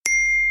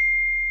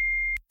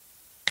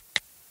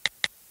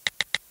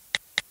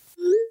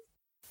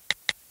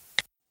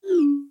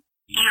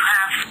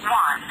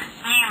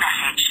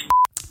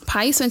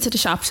Pius went to the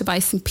shop to buy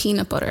some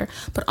peanut butter,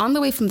 but on the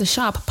way from the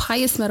shop,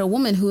 Pius met a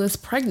woman who was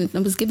pregnant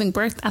and was giving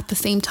birth at the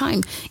same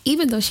time,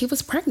 even though she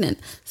was pregnant.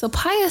 So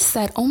Pius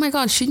said, oh my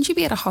God, shouldn't you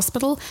be at a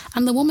hospital?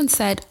 And the woman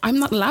said, I'm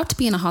not allowed to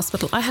be in a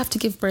hospital. I have to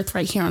give birth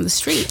right here on the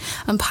street.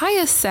 And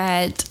Pius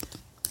said,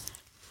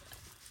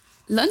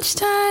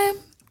 lunchtime.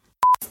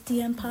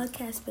 DM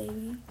podcast,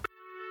 baby.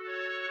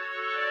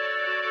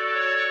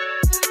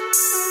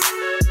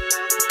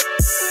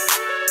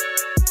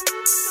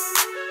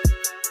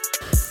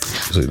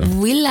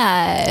 We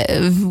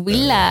live.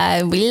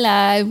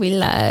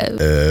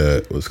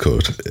 What's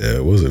called?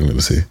 What was I going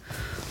to say?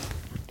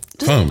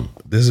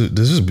 There's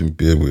just been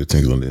big weird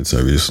things on the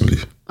internet recently.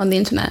 On the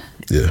internet?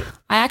 Yeah.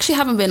 I actually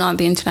haven't been on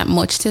the internet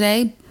much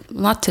today.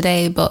 Not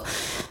today, but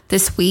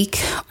this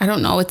week. I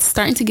don't know. It's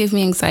starting to give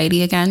me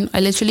anxiety again. I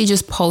literally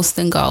just post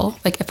and go.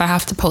 Like if I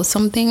have to post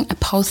something, I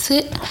post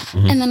it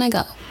and then I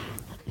go.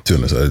 To be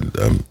honest,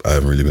 I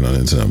haven't really been on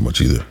the internet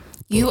much either.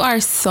 You are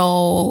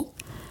so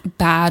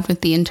bad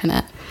with the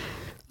internet.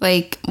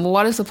 Like,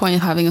 what is the point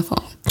of having a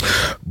phone?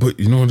 But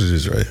you know what it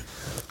is, right?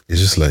 It's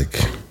just like,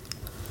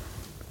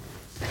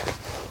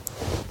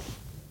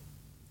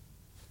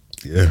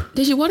 yeah.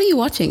 Deji, what are you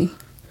watching?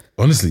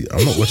 Honestly,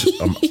 I'm not watching.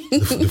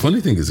 The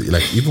funny thing is,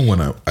 like, even when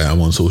I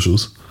am on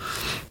socials,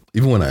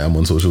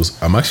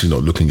 I'm actually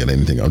not looking at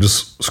anything. I'm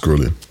just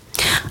scrolling.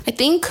 I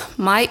think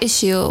my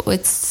issue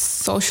with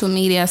social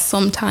media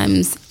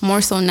sometimes,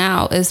 more so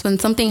now, is when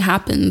something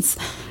happens,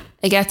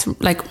 it gets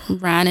like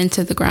ran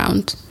into the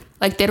ground.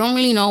 Like they don't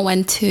really know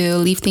when to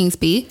leave things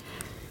be.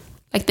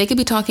 Like they could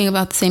be talking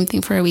about the same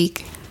thing for a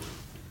week.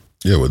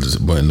 Yeah,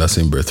 but in that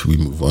same breath, we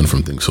move on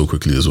from things so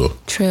quickly as well.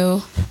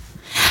 True.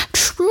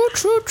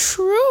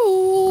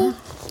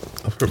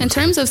 In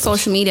terms of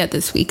social media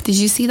this week, did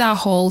you see that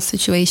whole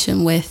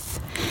situation with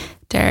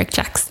Derek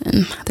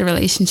Jackson, the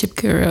relationship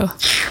guru?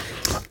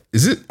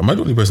 Am I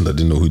the only person that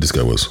didn't know who this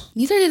guy was?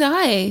 Neither did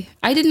I.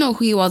 I didn't know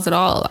who he was at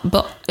all,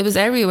 but it was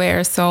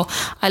everywhere. So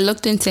I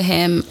looked into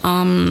him,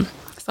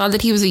 saw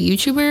that he was a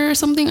YouTuber or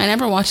something. I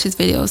never watched his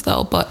videos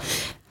though, but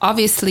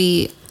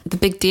obviously the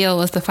big deal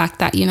was the fact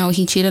that, you know,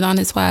 he cheated on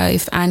his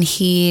wife and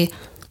he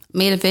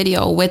made a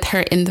video with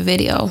her in the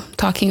video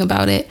talking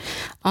about it.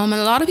 And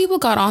a lot of people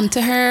got onto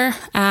her,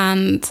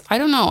 and I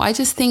don't know. I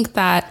just think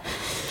that,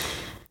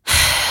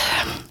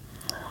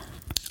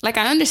 like,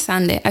 I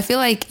understand it. I feel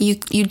like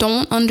you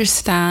don't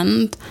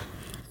understand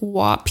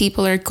what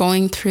people are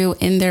going through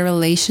in their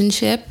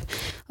relationship.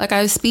 Like,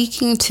 I was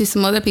speaking to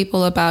some other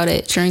people about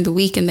it during the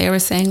week, and they were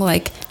saying,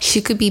 like,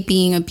 she could be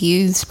being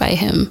abused by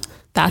him.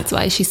 That's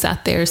why she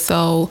sat there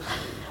so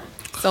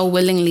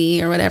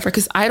willingly or whatever.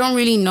 Because I don't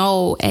really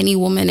know any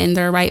woman in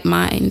their right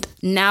mind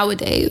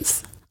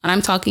nowadays. And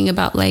I'm talking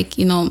about, like,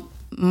 you know,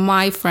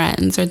 my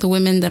friends or the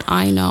women that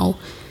I know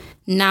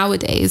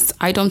nowadays.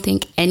 I don't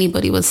think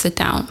anybody will sit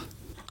down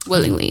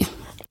willingly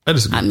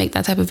and make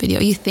that type of video.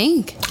 You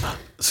think?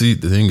 See,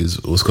 the thing is,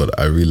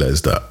 I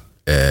realized that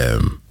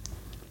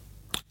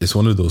it's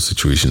one of those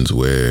situations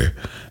where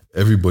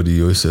everybody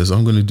always says,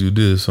 I'm going to do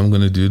this, I'm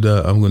going to do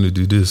that, I'm going to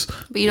do this.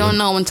 But you don't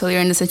know until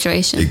you're in the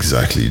situation.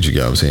 Exactly. Do you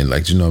get what I'm saying?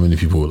 Like, do you know how many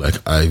people,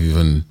 like, I've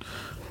even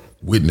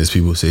witnessed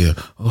people say,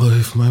 oh,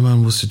 if my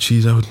man was to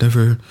cheat, I would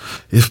never,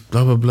 if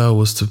blah, blah, blah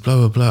was to blah,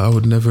 blah, blah, I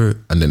would never,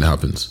 and then it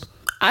happens.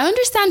 I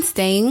understand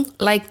staying.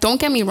 Like, don't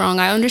get me wrong.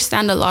 I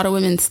understand a lot of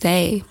women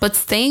stay, but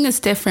staying is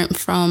different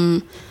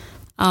from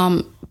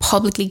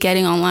publicly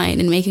getting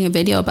online and making a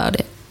video about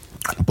it.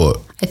 But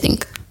I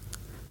think.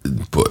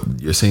 But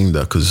you're saying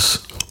that because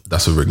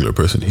that's a regular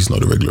person. He's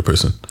not a regular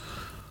person.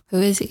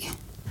 Who is he?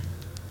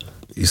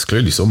 He's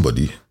clearly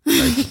somebody.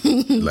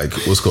 Like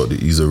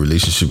he's a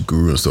relationship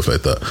guru and stuff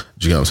like that.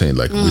 Do you get what I'm saying?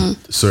 Like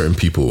with certain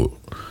people,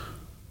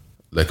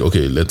 like,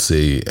 okay, let's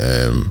say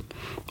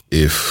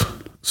if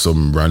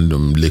some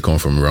random lick-on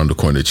from around the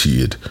corner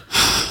cheated,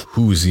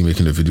 who is he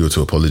making a video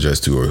to apologize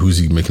to, or who's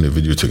he making a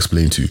video to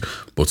explain to?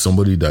 But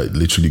somebody that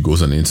literally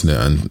goes on the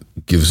internet and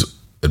gives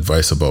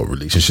advice about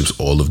relationships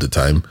all of the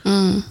time,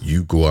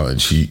 you go out and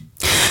cheat.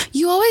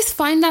 You always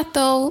find that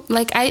though.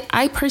 Like,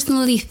 I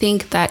personally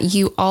think that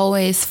you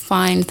always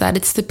find that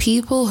it's the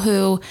people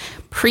who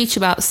preach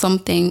about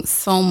something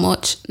so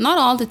much, not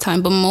all the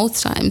time, but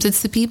most times,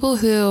 it's the people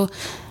who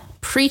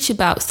preach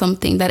about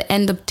something that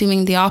end up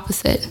doing the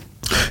opposite.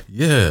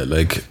 Yeah,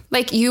 like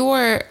you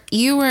were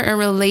a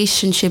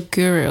relationship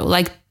guru.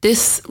 Like,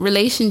 this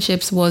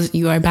relationships was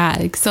your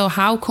bag. So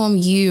how come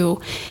you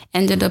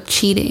ended up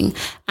cheating?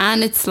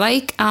 And it's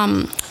like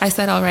I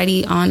said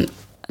already on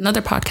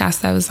another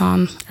podcast I was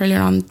on earlier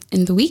on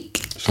in the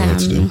week. Shout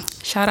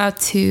out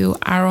to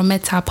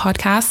Arometa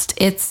podcast.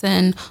 It's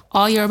an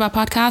all Yoruba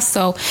podcast.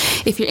 So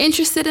if you're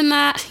interested in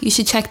that, you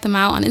should check them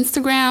out on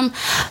Instagram.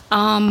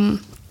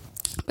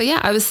 But yeah,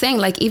 I was saying,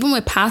 like, even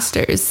with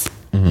pastors,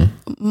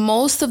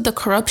 most of the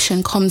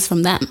corruption comes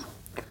from them.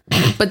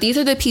 But these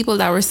are the people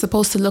that we're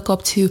supposed to look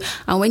up to.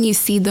 And when you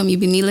see them, you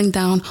be kneeling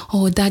down,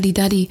 oh,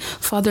 daddy,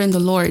 Father in the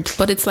Lord.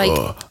 But it's like,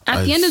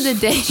 at the end of the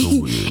day,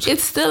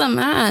 it's still a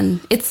man.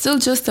 It's still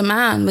just a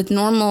man with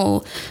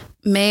normal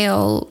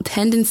male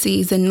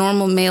tendencies and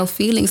normal male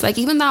feelings. Like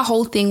even that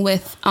whole thing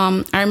with,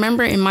 I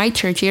remember in my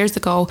church years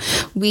ago,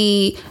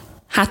 we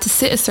had to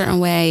sit a certain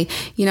way,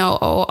 you know,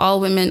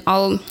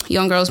 all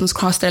young girls must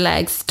cross their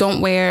legs, don't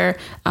wear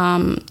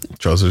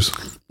trousers.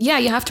 Yeah,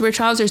 you have to wear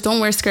trousers, don't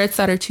wear skirts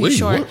that are too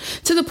short.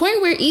 What? To the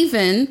point where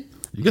even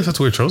you guys have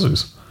to wear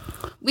trousers.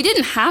 We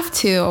didn't have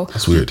to.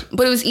 That's weird.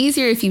 But it was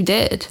easier if you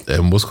did.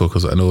 What's cool,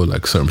 because I know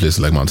like certain places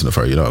like Mountain of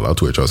Fire, you're not allowed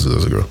to wear trousers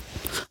as a girl.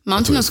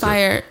 Mountain of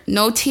Fire,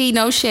 no tea,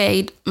 no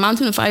shade.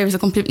 Mountain of Fire is a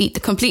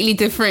completely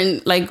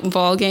different like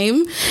ball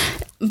game.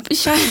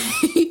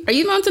 Are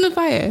you Mountain of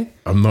Fire?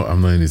 I'm not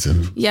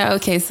anything. Yeah,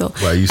 okay, so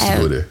Well, I used to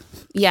go there.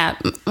 Yeah,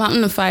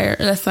 Mountain of Fire,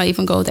 let's not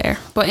even go there.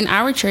 But in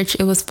our church,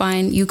 it was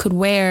fine. You could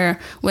wear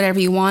whatever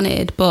you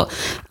wanted. But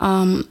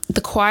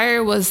the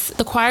choir was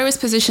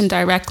positioned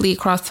directly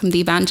across from the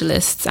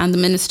evangelists and the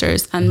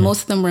ministers, and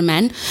most of them were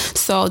men.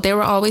 So they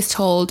were always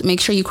told, make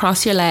sure you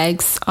cross your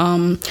legs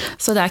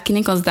so that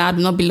Kiniko's dad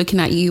will not be looking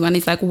at you. And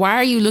he's like, why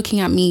are you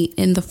looking at me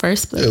in the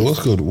first place? Yeah,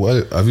 what's good?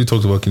 Why have you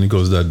talked about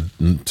Kiniko's dad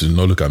to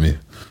not look at me?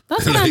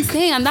 That's what I'm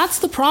saying. And that's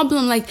the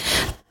problem. Like,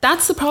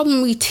 that's the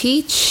problem we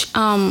teach.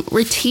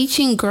 We're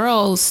teaching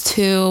girls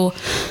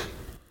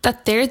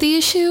that they're the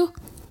issue.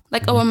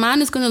 Like, oh, a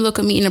man is going to look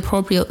at me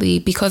inappropriately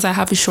because I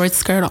have a short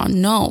skirt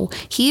on. No,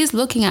 he is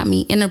looking at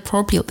me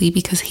inappropriately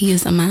because he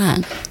is a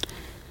man.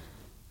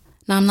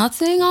 Now, I'm not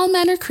saying all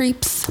men are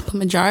creeps, but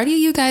majority of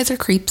you guys are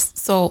creeps.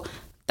 So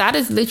that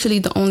is literally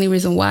the only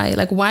reason why.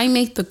 Like, why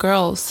make the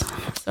girls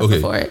suffer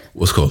for it?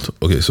 What's called?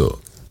 Okay,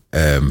 so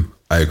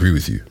I agree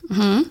with you,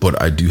 but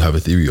I do have a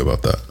theory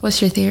about that.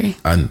 What's your theory?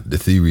 And the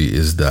theory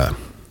is that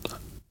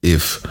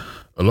if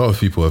a lot of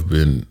people have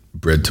been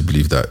bred to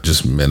believe that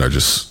just men are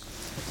just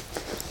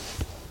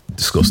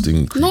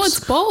disgusting creeps. No, it's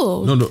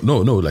both.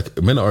 No.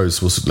 Like men are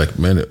supposed to, like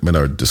men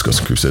are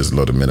disgusting creeps. There's a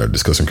lot of men are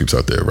disgusting creeps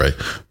out there, right?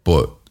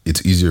 But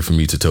it's easier for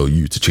me to tell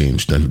you to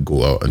change than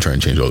go out and try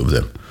and change all of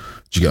them.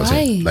 Do you get what I'm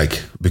saying?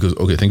 Like, because,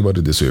 okay, think about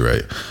it this way,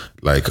 right?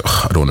 Like,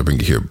 I don't want to bring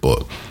it here,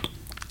 but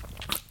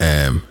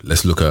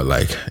let's look at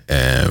like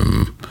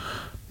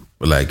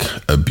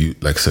abuse,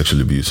 like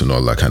sexual abuse and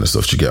all that kind of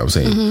stuff. Do you get what I'm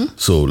saying?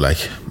 So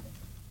like,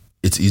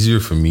 it's easier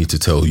for me to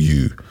tell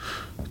you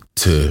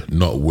to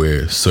not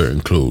wear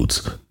certain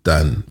clothes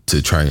than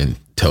to try and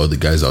tell the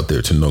guys out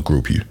there to not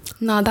grope you.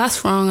 No,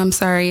 that's wrong. I'm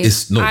sorry.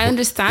 I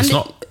understand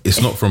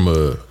it's not from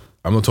a,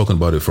 I'm not talking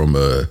about it from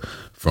a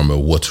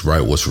what's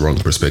right, what's wrong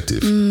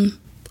perspective.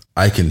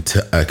 I can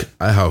tell,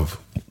 I have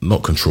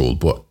not control,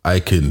 but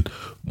I can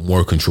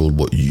more control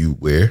what you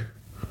wear.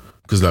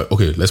 Because like,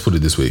 okay, let's put it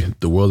this way: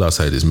 the world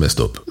outside is messed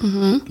up.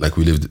 Like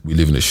we live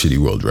in a shitty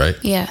world, right?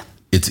 Yeah.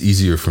 It's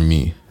easier for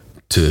me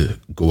to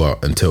go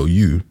out and tell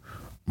you,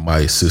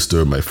 my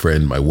sister, my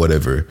friend, my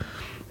whatever,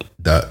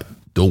 that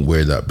don't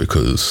wear that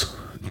because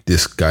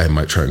this guy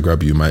might try and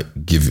grab you.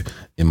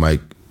 It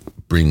might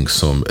bring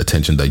some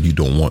attention that you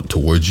don't want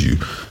towards you.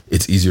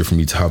 It's easier for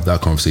me to have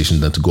that conversation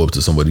than to go up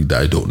to somebody that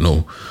I don't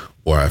know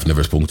or I've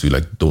never spoken to,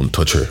 like, don't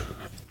touch her.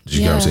 Do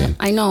you get what I'm saying?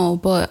 I know,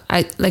 but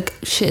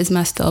shit is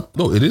messed up.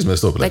 No, it is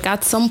messed up. Like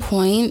at some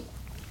point,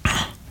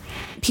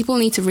 people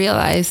need to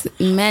realize,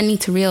 men need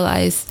to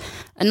realize,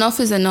 enough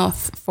is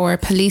enough for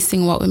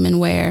policing what women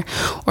wear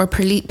or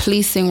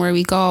policing where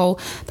we go.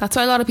 That's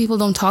why a lot of people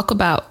don't talk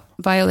about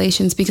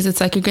violations, because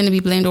it's like, you're going to be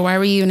blamed, or why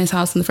were you in his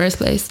house in the first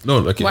place? No,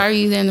 like, why are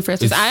you there in the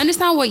first place? I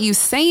understand what you're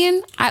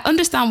saying.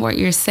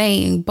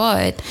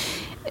 But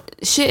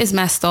shit is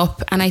messed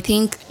up, and I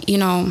think,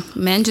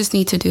 men just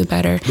need to do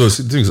better. No,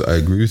 see, the thing is, I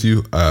agree with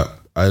you.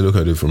 I look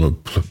at it from a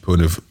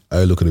point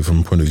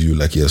of view,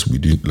 like, yes, we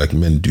do, like,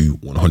 men do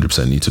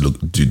 100% need to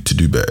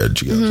do better.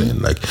 Do you get what I'm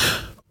saying? Like,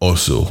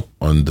 also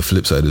on the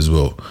flip side as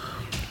well,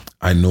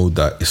 I know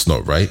that it's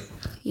not right.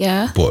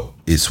 Yeah. But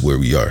it's where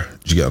we are.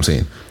 Do you get what I'm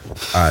saying?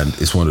 And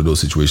it's one of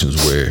those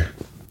situations where,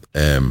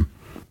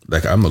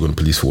 like, I'm not going to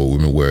police for what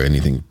women wear or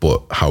anything,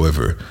 but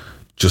however,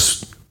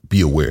 just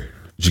be aware.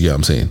 Do you get what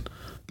I'm saying?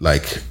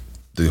 Like,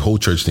 the whole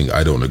church thing,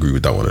 I don't agree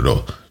with that one at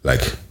all.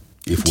 Like,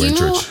 if we're in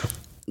church,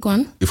 go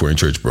on. If we're in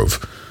church,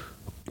 bruv,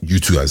 you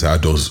two as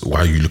adults, why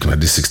are you looking at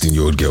this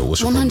 16-year-old girl?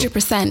 What's your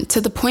 100%. To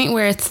the point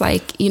where it's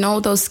like,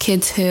 those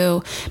kids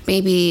who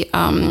maybe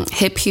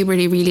hit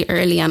puberty really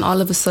early and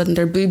all of a sudden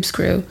their boobs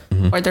grew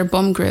or their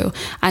bum grew.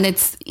 And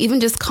it's even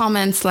just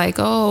comments like,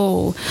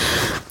 oh,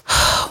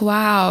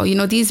 wow,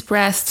 these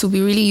breasts will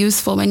be really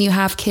useful when you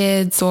have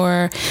kids,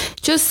 or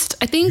just,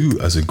 I think... You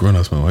as a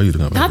grown-ass man, why are you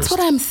looking at my That's breast?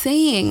 what I'm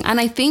saying. And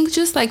I think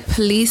just like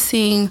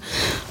policing,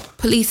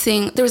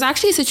 there was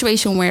actually a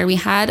situation where we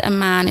had a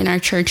man in our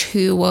church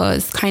who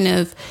was kind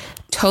of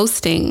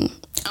toasting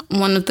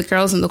one of the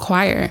girls in the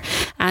choir,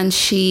 and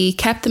she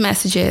kept the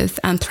messages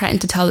and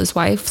threatened to tell his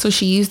wife, so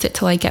she used it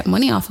to like get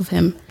money off of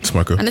him.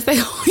 Smart girl. And it's like,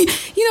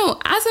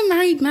 as a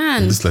married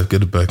man, this life,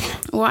 get it back.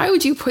 Why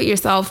would you put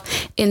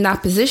yourself in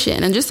that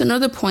position? And just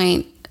another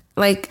point,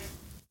 like,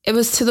 it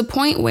was to the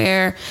point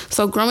where,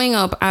 so growing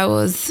up, I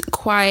was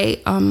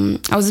quite,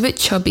 I was a bit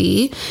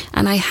chubby,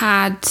 and I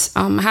had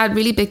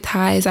really big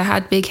thighs, I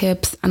had big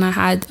hips, and I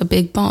had a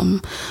big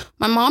bum.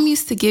 My mom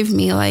used to give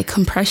me like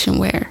compression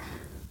wear.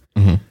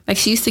 Mm-hmm. Like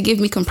she used to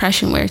give me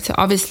compression wear to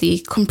obviously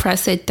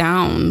compress it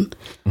down,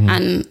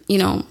 and, you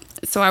know,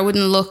 so I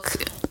wouldn't look,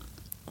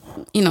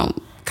 you know,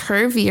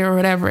 curvy or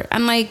whatever.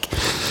 And like,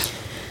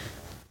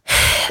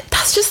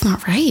 that's just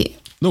not right.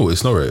 No,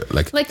 it's not right.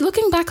 Like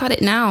looking back at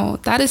it now,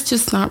 that is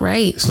just not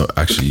right. It's not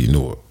actually, you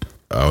know,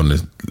 I want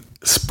to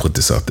put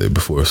this out there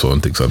before someone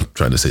thinks I'm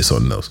trying to say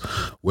something else.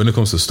 When it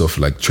comes to stuff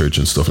like church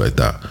and stuff like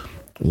that,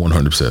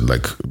 100%,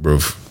 like, bro,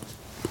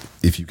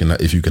 if you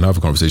can have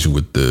a conversation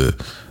with the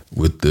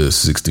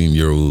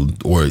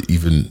 16-year-old, or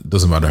even,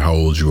 doesn't matter how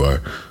old you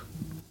are,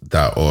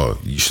 that, or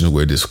you shouldn't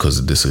wear this because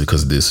of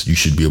this, you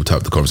should be able to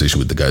have the conversation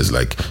with the guys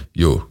like,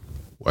 yo,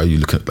 why are you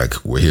looking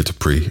like, we're here to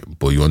pray,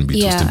 but you want to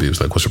be twisting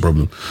babes? Like, what's your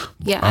problem?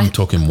 Yeah, I'm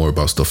talking more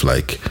about stuff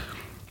like,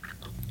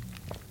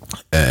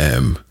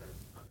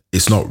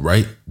 it's not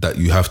right that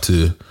you have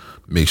to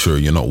make sure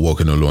you're not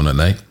walking alone at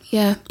night.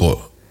 Yeah. But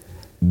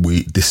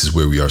this is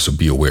where we are, so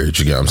be aware.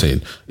 Do you get what I'm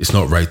saying? It's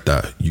not right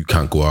that you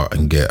can't go out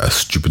and get as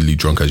stupidly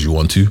drunk as you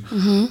want to,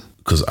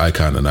 because I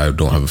can, and I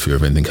don't have a fear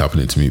of anything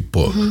happening to me.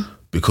 But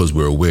because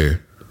we're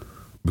aware,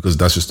 because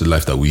that's just the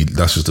life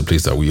that's just the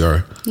place that we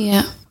are.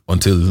 Yeah.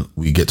 Until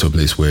we get to a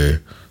place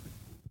where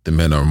the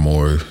men are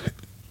more,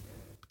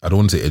 I don't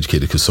want to say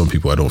educated, because some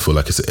people, I don't feel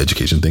like it's an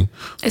education thing.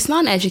 It's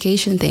not an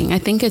education thing. I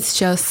think it's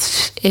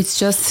just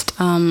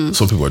some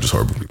people are just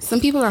horrible people. Some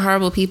people are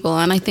horrible people,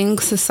 and I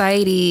think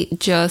society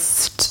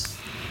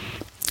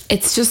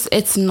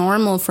it's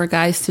normal for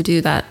guys to do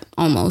that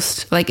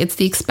almost. Like, it's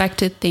the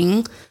expected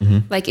thing.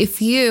 Like,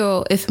 if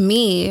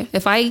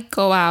I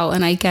go out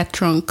and I get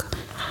drunk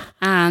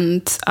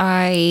and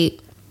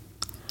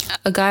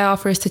a guy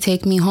offers to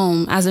take me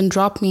home, as in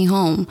drop me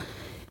home,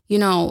 you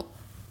know,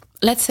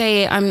 let's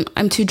say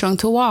I'm too drunk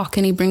to walk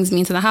and he brings me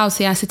into the house,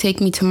 he has to take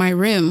me to my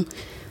room.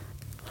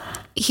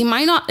 He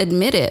might not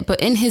admit it,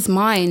 but in his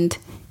mind,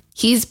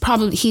 he's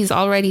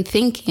already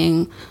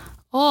thinking,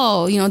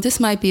 oh, you know, this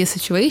might be a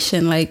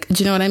situation. Like,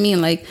 do you know what I mean?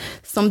 Like,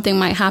 something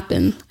might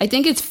happen. I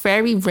think it's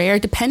very rare,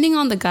 depending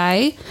on the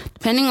guy,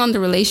 depending on the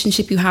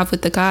relationship you have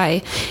with the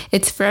guy,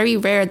 it's very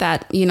rare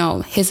that, you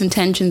know, his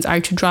intentions are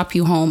to drop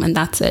you home and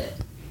that's it.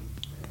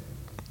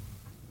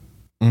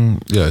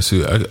 Yeah, I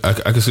see.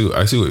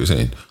 I see what you're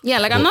saying. Yeah,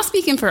 like, I'm not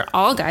speaking for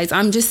all guys.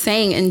 I'm just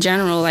saying in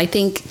general. I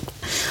think,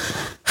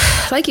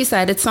 like you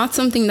said, it's not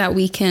something that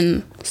we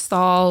can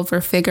solve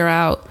or figure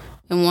out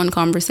in one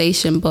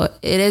conversation, but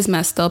it is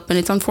messed up, and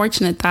it's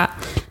unfortunate that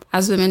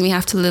as women we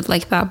have to live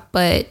like that.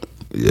 But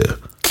yeah.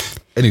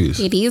 Anyways,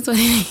 it is what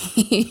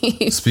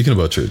it is. Speaking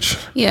about church,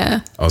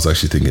 yeah, I was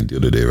actually thinking the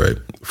other day, right?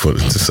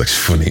 It's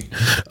actually funny.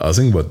 I was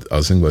thinking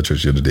about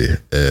church the other day.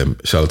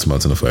 Shout out to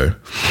Mountain of Fire,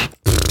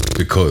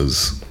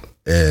 because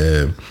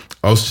I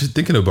was just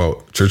thinking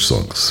about church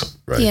songs,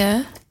 right?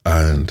 Yeah.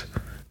 And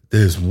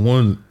there's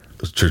one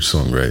church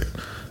song, right?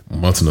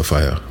 Mountain of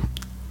Fire.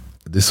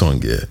 This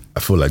song, yeah,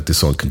 I feel like this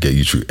song can get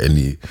you through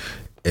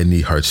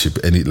any hardship,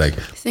 any, like,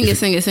 sing it.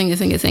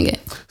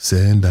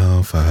 Send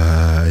down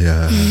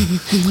fire,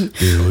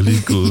 the Holy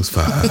Ghost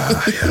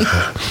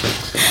fire.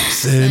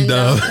 Send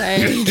down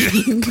fire.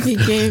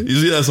 You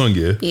see that song,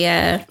 yeah?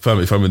 Yeah.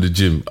 If I'm in the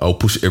gym, I'll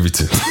push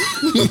everything.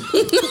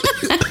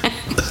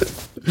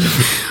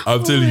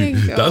 I'm telling you,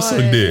 that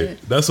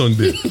song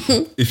there.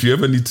 If you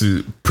ever need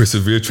to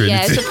persevere training,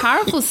 yeah, it's a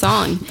powerful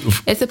song.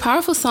 It's a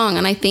powerful song,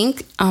 and I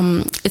think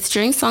it's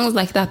during songs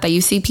like that you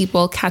see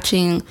people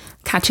catching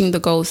the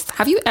ghost.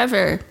 Have you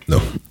ever?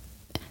 No.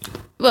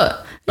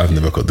 What? I've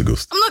never caught the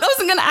ghost. I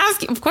wasn't gonna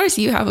ask you. Of course,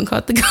 you haven't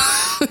caught the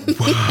ghost.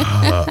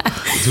 Wow.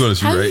 To be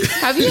honest, you're right.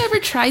 Have you ever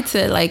tried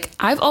to, like?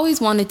 I've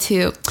always wanted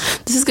to.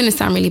 This is gonna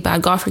sound really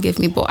bad. God forgive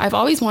me, but I've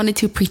always wanted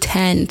to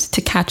pretend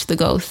to catch the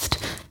ghost,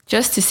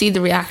 just to see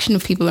the reaction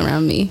of people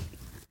around me.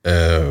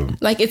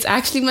 Like, it's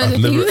actually my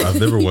I've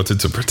never wanted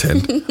to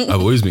pretend. I've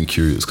always been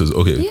curious, because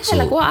so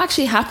like, what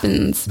actually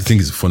happens? The thing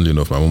is, funnily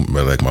enough, my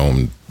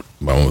mom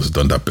has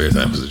done that bare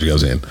times. You know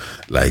what I'm saying?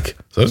 Like,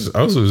 so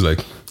I was always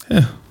like,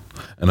 yeah.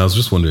 And I was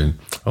just wondering,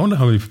 I wonder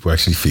how many people are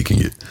actually faking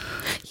it.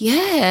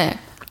 Yeah.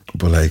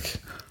 But like,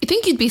 I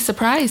think you'd be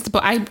surprised,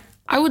 but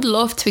I would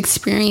love to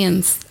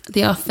experience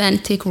the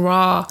authentic,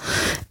 raw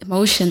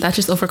emotion that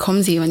just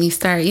overcomes you when you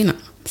start, you know,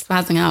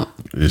 spazzing out.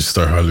 You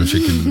start Harlem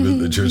shaking in the middle of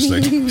the church,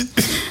 like.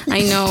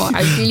 I know.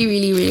 I really,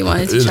 really, really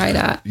wanted to try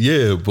that.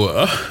 Yeah,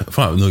 but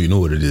no, you know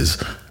what it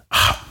is.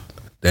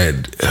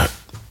 That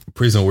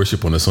praise and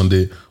worship on a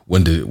Sunday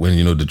when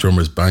you know the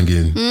drummer's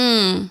banging.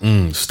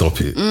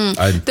 Stop it.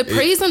 The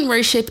praise and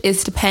worship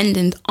is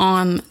dependent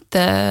on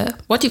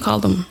what do you call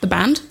them? The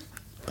band?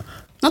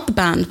 Not the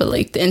band, but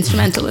like the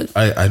instrumentalist.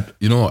 I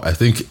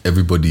think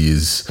everybody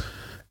is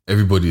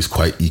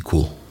quite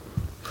equal.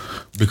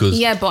 Because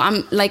yeah, but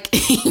I'm like,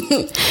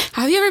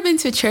 have you ever been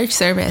to a church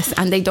service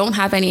and they don't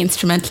have any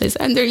instrumentalists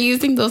and they're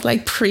using those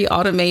like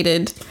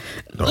pre-automated,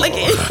 like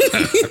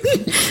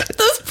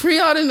those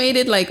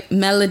pre-automated like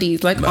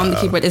melodies like on the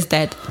keyboard is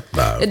dead.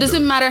 It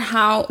doesn't matter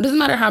how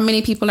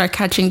many people are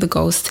catching the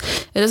ghost.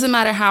 It doesn't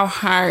matter how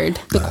hard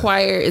the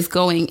choir is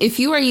going. If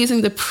you are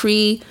using the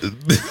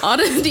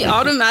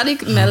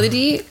automatic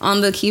melody on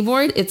the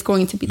keyboard, it's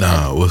going to be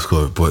dead. What's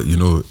called? But you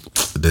know,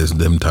 there's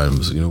them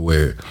times, you know,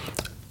 where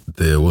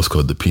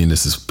the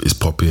pianist is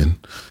popping.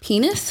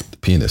 Penis? The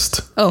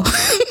pianist. Oh.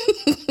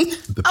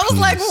 I was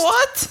like,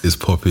 what? Is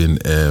popping.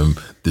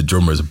 The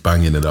drummer's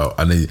banging it out,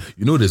 and then,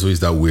 you know, there's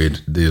always that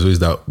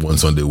one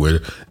Sunday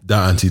where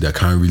that auntie that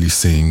can't really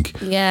sing,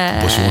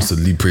 but she wants to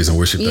lead praise and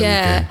worship.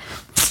 Yeah.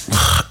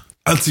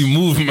 Auntie,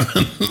 move, man.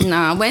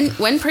 Nah,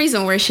 when praise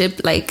and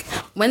worship, like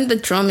when the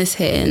drum is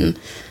hitting,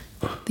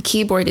 the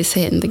keyboard is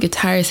hitting, the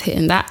guitar is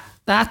hitting, that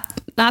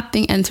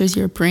thing enters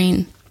your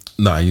brain.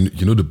 Nah,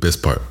 you know the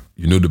best part.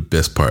 You know the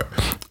best part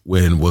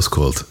when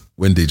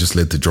they just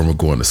let the drummer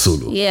go on a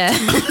solo. Yeah.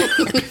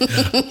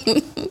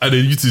 And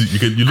then you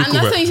look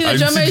over. And that's when the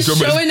drummer is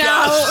showing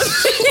out.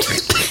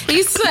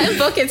 He's sweating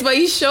buckets, but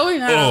he's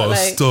showing out. Oh, like,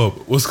 stop.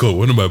 What's called?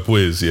 One of my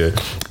boys, yeah.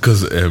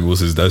 Because it was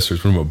his dad's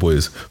church. One of my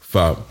boys,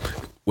 fam.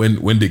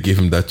 When they gave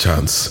him that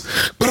chance,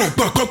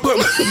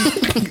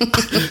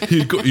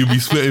 he'll be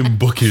sweating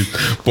buckets.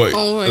 But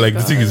like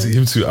God. The thing is,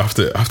 him too,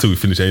 after we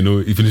finished, I know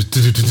he finished.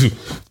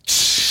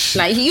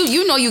 Like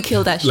you know you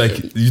killed that shit.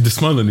 Like the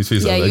smile on his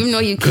face. Yeah, like, you know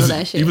you killed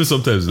that shit. Even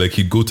sometimes, like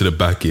he'd go to the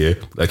back, yeah.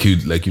 Like you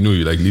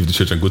leave the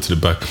church and go to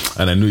the back,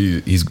 and I know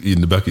he's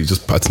in the back. He's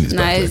just patting his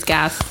back. Nice like,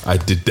 gas. I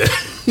did that.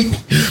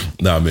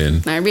 Nah,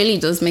 man. Nah, it really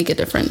does make a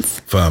difference.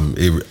 Fam,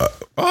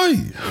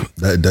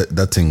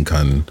 that thing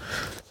can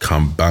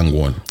bang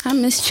one. I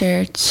miss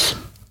church.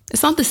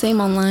 It's not the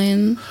same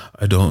online.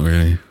 I don't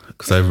really,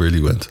 because I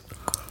rarely went.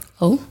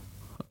 Oh.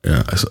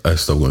 Yeah, I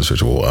stopped going to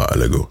church a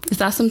while ago. Is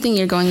that something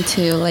you're going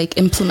to like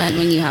implement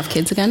when you have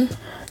kids again?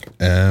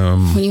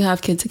 When you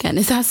have kids again,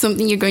 is that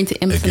something you're going to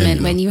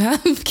implement when you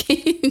have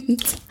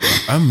kids?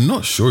 I'm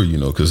not sure,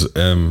 because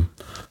I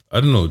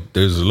don't know.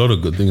 There's a lot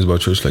of good things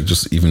about church, like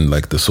just even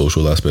like the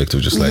social aspect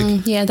of just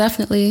like yeah,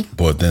 definitely.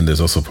 But then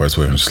there's also parts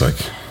where I'm just like,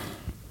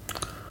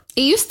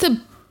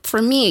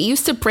 for me, it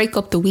used to break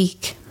up the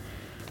week.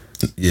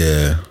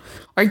 Yeah.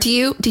 Or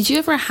did you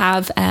ever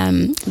have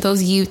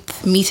those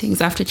youth meetings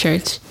after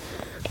church?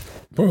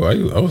 Bro, we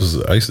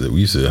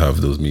used to have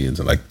those meetings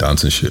and like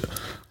dance and shit.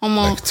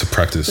 Like to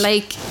practice.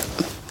 Like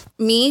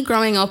me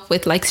growing up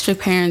with like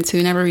strict parents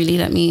who never really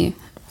let me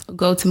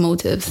go to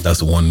motives. That's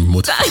the one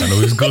motive I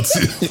always go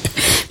to.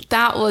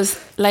 That was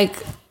like,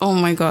 oh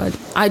my God.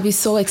 I'd be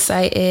so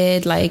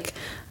excited. Like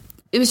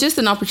it was just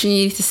an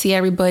opportunity to see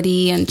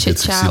everybody and chit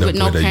chat with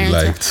no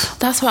parents.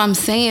 That's what I'm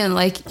saying.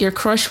 Like your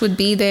crush would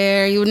be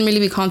there. You wouldn't really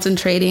be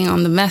concentrating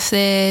on the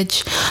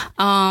message.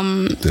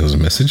 There was a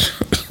message.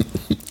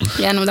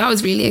 Yeah, no, that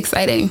was really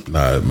exciting.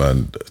 Nah,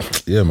 man.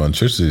 Yeah, man.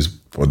 Church is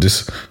for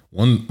this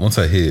one. Once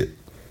I hit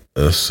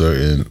a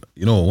certain,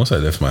 once I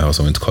left my house,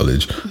 I went to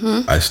college.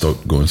 I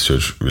stopped going to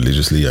church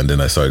religiously, and then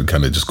I started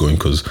kind of just going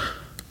because,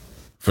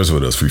 first of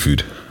all, there was free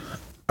food,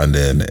 and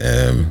then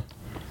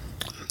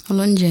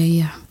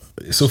yeah.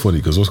 It's so funny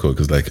because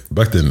like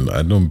back then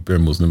I know bare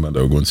Muslim men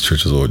that were going to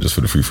church as well just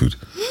for the free food.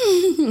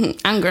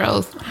 And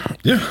girls.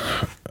 Yeah.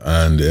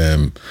 And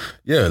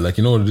like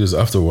what it is,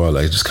 after a while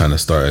I just kind of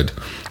started,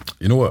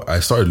 I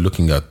started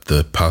looking at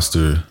the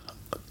pastor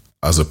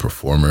as a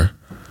performer.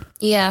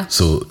 Yeah.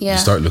 So you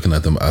start looking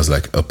at them as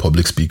like a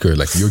public speaker,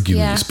 like you're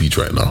giving a speech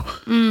right now.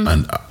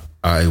 And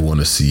I want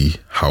to see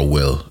how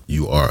well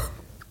you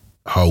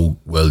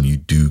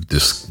do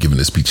this giving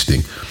a speech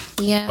thing.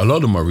 Yeah. A lot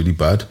of them are really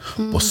bad,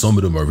 but some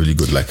of them are really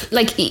good. Like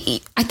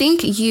I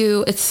think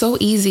it's so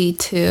easy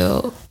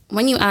to,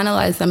 when you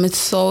analyze them, it's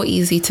so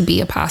easy to be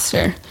a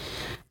pastor.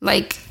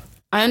 Like,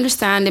 I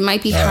understand it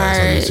might be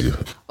hard.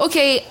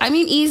 Okay, I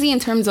mean easy in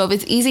terms of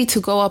it's easy to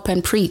go up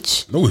and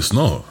preach. No, it's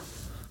not.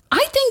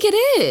 I think it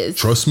is.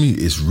 Trust me,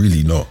 it's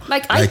really not.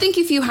 Like I think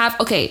if you have,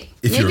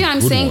 maybe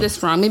I'm saying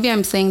this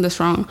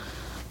wrong.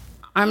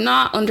 I'm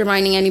not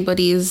undermining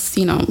anybody's,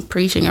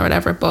 preaching or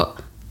whatever,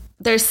 but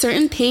there's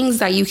certain things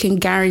that you can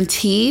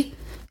guarantee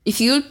if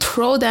you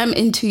throw them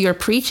into your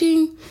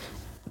preaching,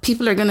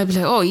 people are going to be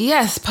like, oh,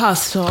 yes,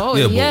 pastor. Oh,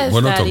 yeah, yes, but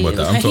we're not talking about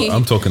that.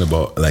 I'm talking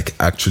about like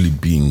actually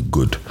being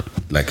good.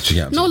 Like,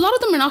 no, a lot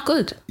of them are not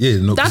good. Yeah,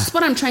 no, that's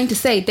what I'm trying to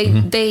say.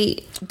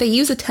 They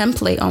use a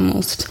template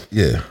almost.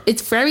 Yeah.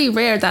 It's very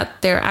rare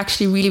that they're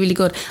actually really, really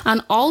good.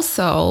 And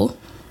also,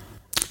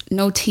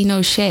 no tea,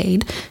 no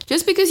shade.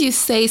 Just because you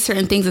say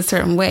certain things a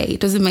certain way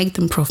doesn't make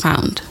them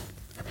profound.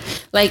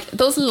 Like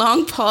those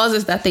long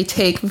pauses that they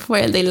take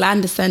before they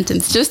land a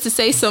sentence just to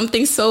say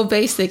something so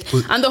basic,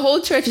 and the whole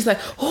church is like,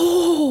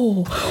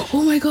 oh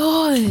my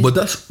God. But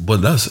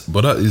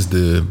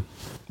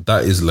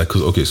that is like,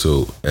 cause okay,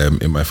 so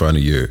in my final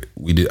year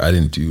I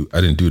didn't do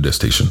a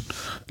dissertation.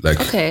 Like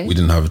we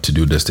didn't have to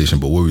do a dissertation,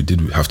 but what we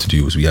did have to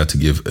do was we had to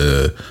give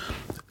a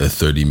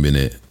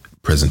 30-minute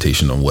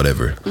presentation on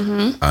whatever,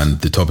 and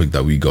the topic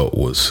that we got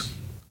was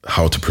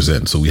how to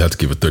present. So we had to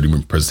give a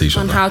 30-minute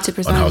presentation on how to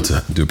present, on how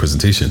to do a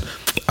presentation.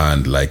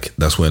 And like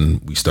that's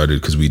when we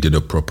started, because we did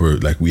a proper,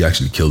 like we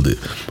actually killed it.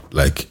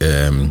 Like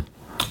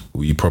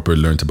we properly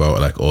learned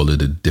about like all of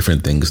the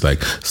different things,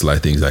 like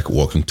slight things like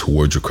walking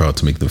towards your crowd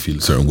to make them feel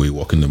a certain way,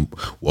 walking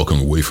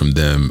away from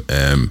them,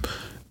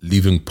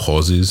 leaving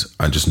pauses,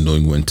 and just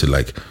knowing when to,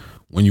 like,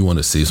 when you want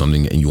to say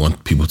something and you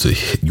want people to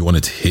hit, you want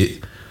it to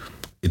hit.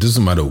 It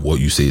doesn't matter what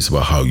you say, it's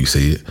about how you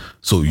say it.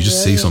 So you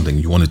just say something,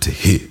 you want it to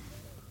hit.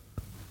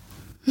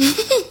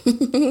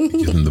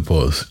 Give them the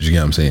pause. Do you get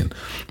what I'm saying?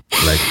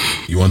 Like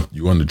you want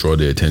to draw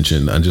their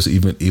attention, and just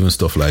even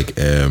stuff like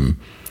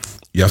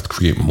you have to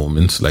create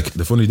moments. Like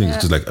the funny thing is,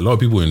 just like a lot of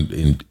people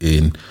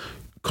in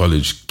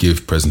college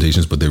give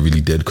presentations, but they're really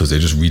dead because they're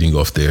just reading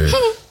off their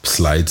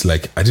slides.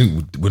 Like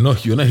you're not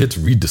here to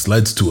read the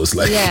slides to us.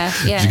 Like,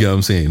 do you get what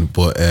I'm saying?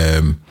 But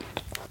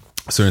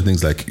certain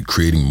things like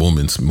creating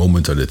moments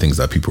are the things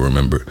that people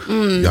remember.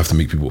 You have to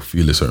make people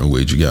feel a certain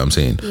way. Do you get what I'm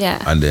saying?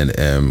 Yeah. And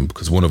then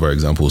because one of our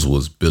examples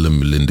was Bill and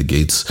Melinda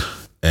Gates.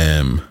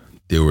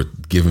 They were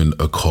given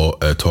a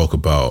talk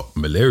about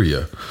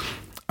malaria,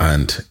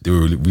 and they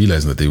were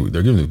realizing that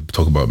they're going to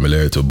talk about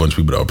malaria to a bunch of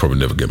people that will probably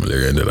never get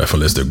malaria in their life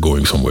unless they're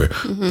going somewhere.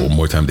 But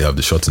more time they have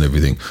the shots and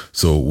everything.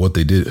 So what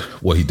he did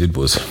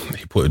was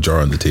he put a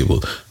jar on the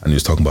table and he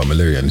was talking about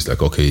malaria, and he's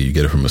like, okay, you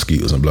get it from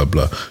mosquitoes and blah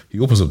blah.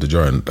 He opens up the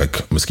jar and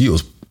like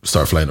mosquitoes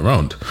start flying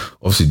around.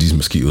 Obviously these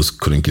mosquitoes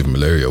couldn't give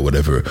malaria or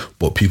whatever,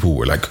 but people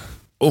were like,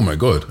 oh my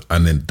God.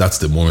 And then that's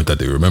the moment that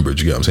they remember.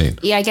 Do you get what I'm saying?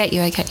 Yeah, I get you.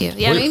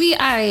 Yeah, maybe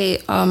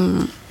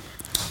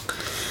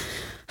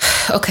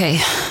okay,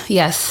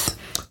 yes.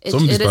 It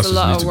is a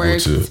lot of work.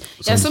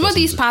 Some of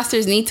these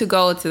pastors need to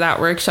go to that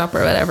workshop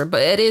or whatever.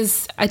 But it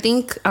is, I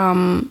think,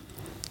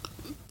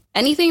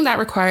 anything that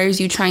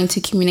requires you trying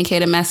to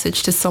communicate a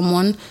message to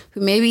someone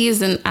who maybe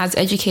isn't as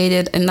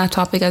educated in that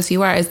topic as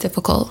you are is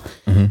difficult.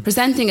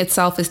 Presenting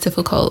itself is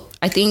difficult.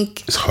 I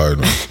think it's hard,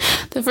 man.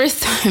 The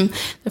first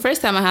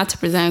time I had to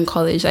present in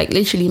college, like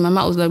literally my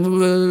mouth was like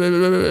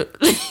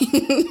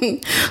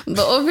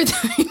but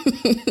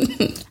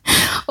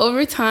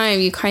over time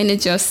you kind of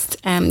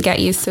just get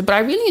used to it. But I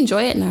really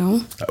enjoy it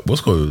now.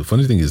 What's called the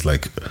funny thing is,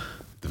 like,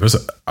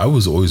 I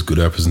was always good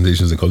at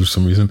presentations in college for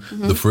some reason.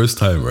 The first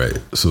time I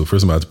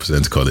had to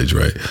present to college,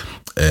 right?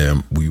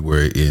 We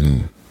were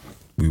in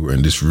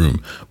this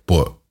room,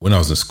 but when I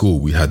was in school,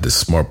 we had this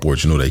smart board,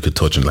 that you could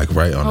touch and like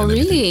write on. Oh, and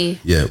everything. Really?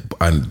 Yeah,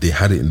 and they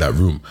had it in that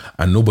room,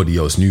 and nobody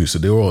else knew, so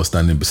they were all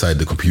standing beside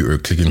the computer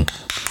clicking.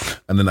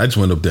 And then I just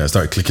went up there and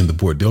started clicking the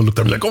board. They all looked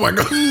at me like, "Oh my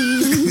God!"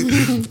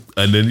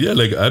 And then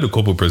like I had a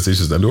couple of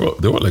presentations, and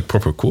they were like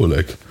proper cool,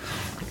 like.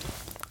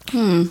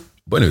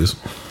 But anyways,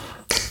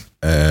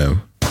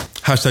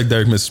 hashtag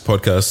Direct Message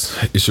Podcast.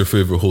 It's your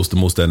favorite host, the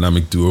most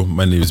dynamic duo.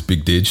 My name is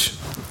Big Didge.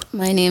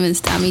 My name is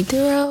Dami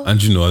Duro.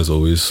 And as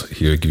always,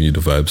 here giving you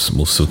the vibes,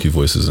 most silky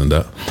voices and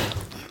that.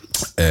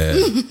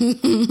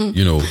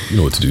 You know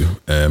what to do.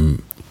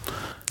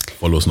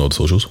 Follow us on all the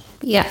socials.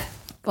 Yeah.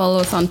 Follow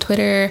us on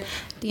Twitter,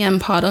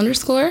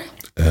 DMPod_.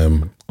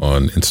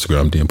 On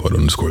Instagram, DMPod_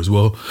 as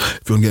well.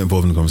 If you want to get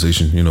involved in the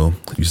conversation,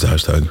 use the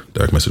hashtag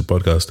Direct Message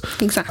Podcast.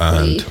 Exactly.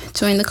 And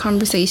join the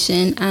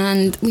conversation,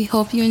 and we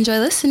hope you enjoy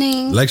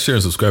listening. Like, share,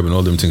 and subscribe, and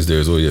all them things there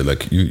as well. Yeah,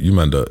 like you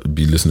man that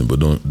be listening, but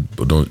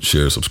don't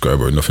share,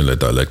 subscribe, or nothing like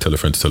that. Like, tell a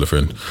friend to tell a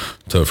friend,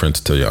 tell a friend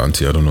to tell your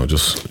auntie. I don't know,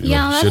 just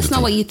let us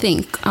know what you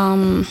think.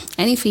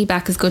 Any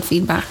feedback is good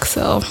feedback.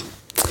 So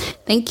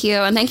thank you,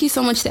 and thank you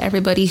so much to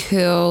everybody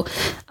who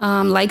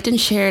liked and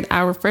shared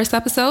our first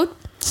episode.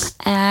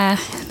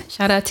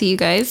 Shout out to you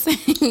guys.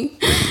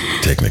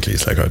 Technically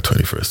it's like our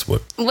 21st,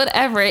 but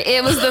whatever,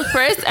 it was the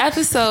first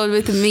episode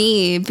with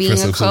me being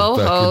a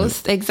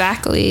co-host.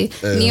 Exactly.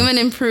 New and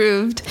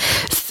improved.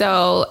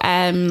 So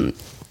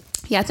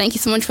thank you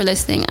so much for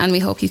listening, and we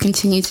hope you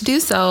continue to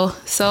do so.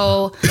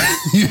 Why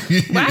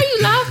are you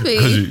laughing?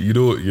 Because you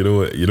know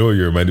what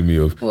you're reminding me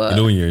of. What?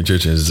 When you're in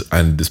church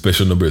and the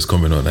special number is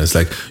coming on, and it's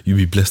like, you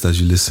be blessed as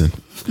you listen.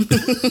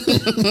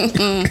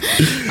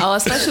 A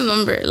special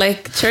number,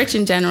 like church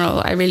in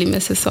general, I really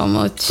miss it so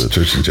much. The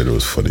church in general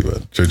is funny,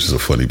 man. Church is a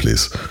funny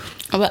place.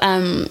 But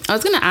I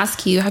was gonna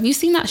ask you, have you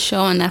seen that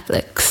show on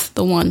Netflix,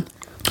 The One?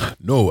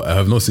 No, I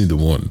have not seen The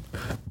One,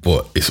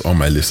 but it's on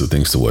my list of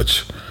things to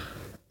watch.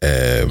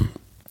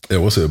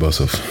 What's it about,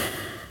 Soph?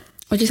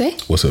 What'd you say?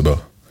 What's it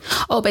about?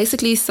 Oh,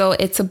 basically, so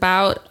it's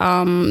about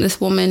this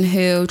woman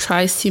who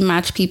tries to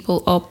match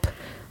people up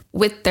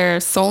with their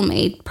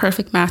soulmate,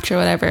 perfect match or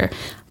whatever,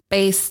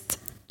 based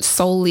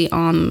solely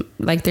on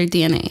like their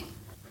DNA.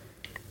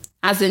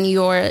 As in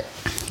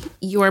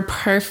your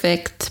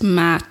perfect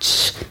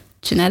match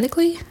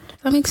genetically. Does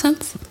that make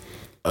sense?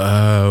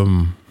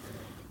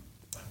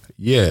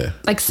 Yeah.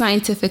 Like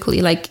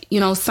scientifically,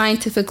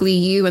 scientifically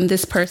you and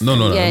this person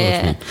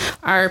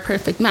are a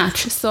perfect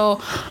match.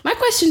 So my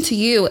question to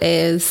you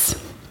is,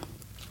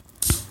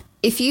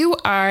 if you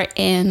are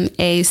in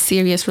a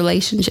serious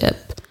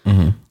relationship,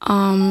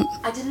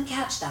 I didn't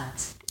catch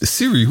that.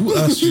 Siri, who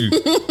asked you?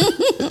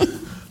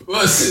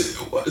 What?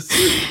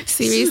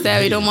 Siri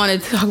said we don't want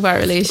to talk about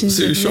relationships.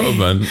 Siri, shut up,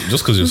 man.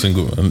 Just because you're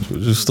single, man.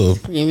 Just stop.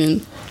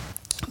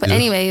 But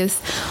anyways,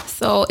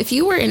 so if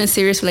you were in a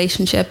serious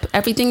relationship,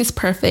 everything is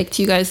perfect,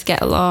 you guys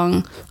get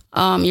along,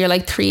 you're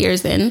like 3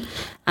 years in,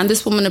 and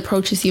this woman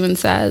approaches you and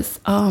says,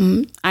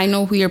 I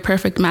know who your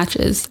perfect match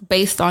is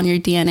based on your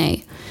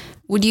DNA.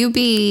 Would you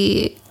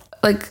be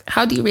like,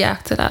 how do you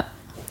react to that?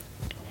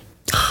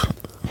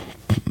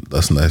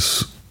 That's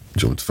nice.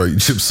 Do you want to fight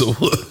chip so?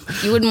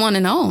 You wouldn't want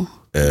to know.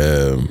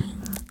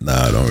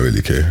 Nah, I don't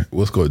really care.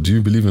 Do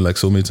you believe in like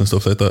soulmates and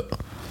stuff like that?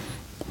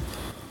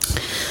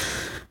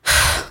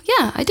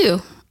 Yeah, I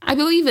do. I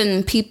believe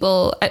in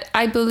people.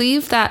 I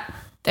believe that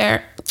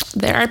there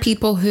are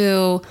people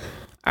who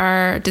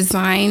are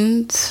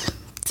designed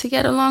to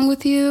get along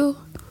with you.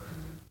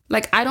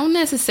 Like, I don't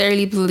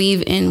necessarily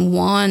believe in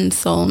one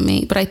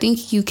soulmate, but I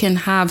think you can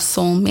have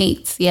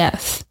soulmates,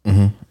 yes.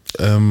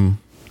 Mm-hmm.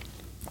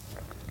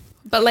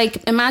 But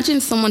like,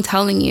 imagine someone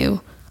telling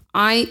you,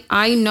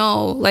 I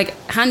know, like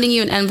handing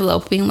you an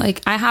envelope being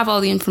like, I have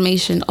all the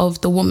information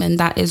of the woman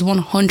that is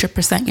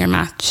 100% your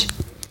match.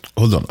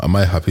 Hold on, am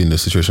I happy in the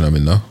situation I'm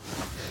in now?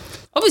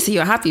 Obviously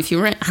you're happy. If you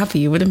weren't happy,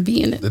 you wouldn't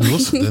be in it.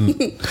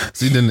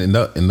 Then in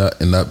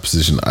that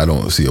position, I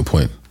don't see a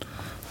point.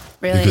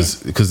 Really?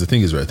 Because the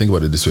thing is, right, think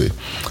about it this way.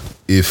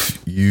 If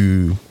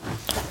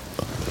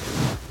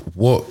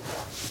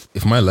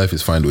my life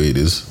is fine the way it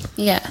is,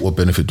 yeah, what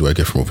benefit do I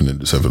get from opening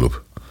this envelope?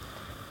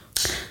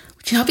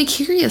 Would you not be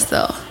curious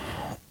though?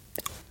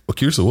 Well,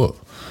 curious of what?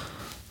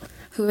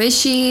 Who is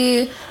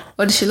she?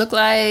 What does she look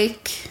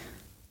like?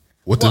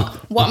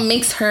 What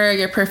makes her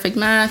your perfect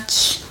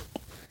match?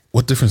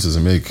 What difference does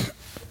it make?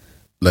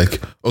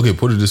 Like, okay,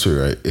 put it this way,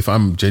 right? If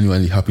I'm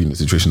genuinely happy in the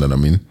situation that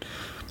I'm in,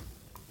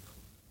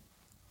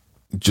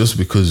 just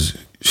because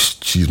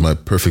she's my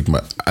perfect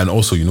match, and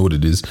also, you know what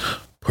it is?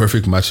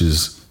 Perfect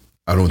matches,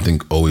 I don't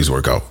think always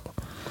work out.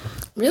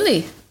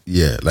 Really?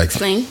 Yeah, like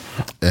explain.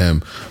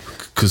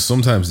 Because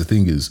sometimes the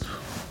thing is,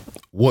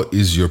 what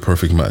is your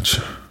perfect match?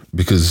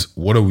 Because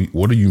what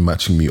are you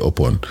matching me up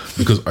on?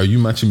 Because are you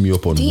matching me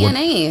up on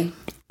DNA?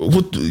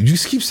 What you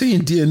keep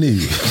saying DNA?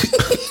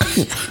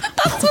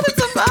 That's what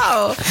it's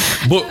about.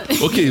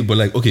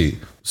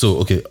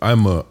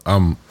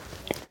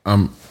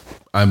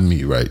 I'm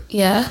me, right?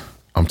 Yeah.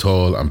 I'm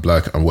tall, I'm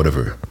black, I'm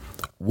whatever.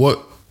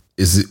 What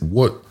is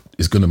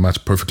gonna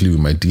match perfectly with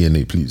my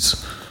DNA, please?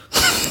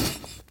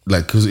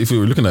 Like, because if we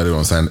were looking at it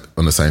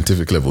on a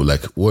scientific level,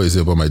 like, what is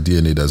it about my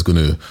DNA that's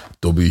gonna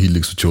double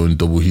helix with your own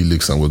double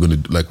helix, and we're gonna,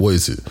 like, what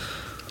is it?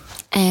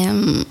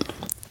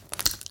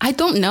 I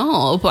don't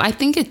know, but I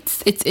think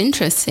it's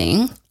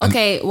interesting.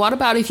 Okay, what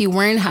about if you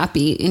weren't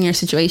happy in your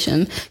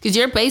situation? Because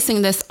you're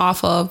basing this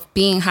off of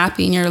being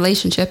happy in your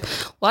relationship.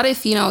 What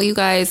if, you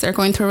guys are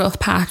going through a rough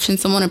patch and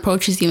someone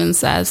approaches you and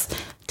says,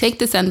 take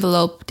this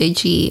envelope,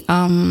 Deji,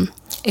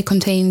 it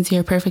contains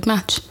your perfect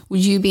match.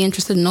 Would you be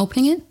interested in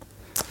opening it?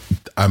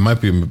 I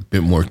might be a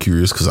bit more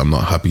curious because I'm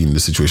not happy in the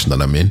situation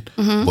that I'm in.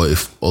 Mm-hmm. But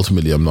if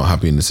ultimately I'm not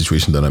happy in the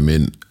situation that I'm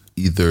in,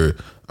 either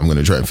I'm going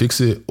to try and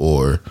fix it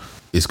or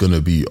it's going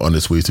to be on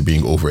its way to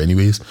being over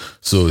anyways.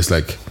 So it's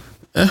like,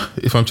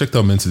 if I'm checked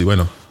out mentally, why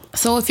not?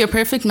 So if your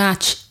perfect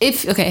match,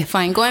 okay,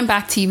 fine, going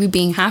back to you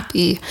being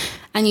happy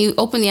and you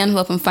open the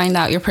envelope and find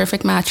out your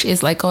perfect match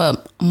is like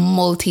a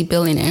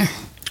multi-billionaire.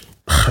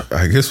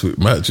 I guess we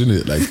match,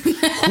 innit? Like,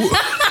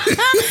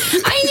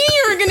 I knew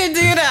you were going to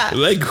do that.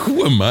 Like,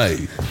 who am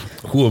I?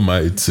 Who am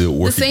I to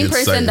work against science? The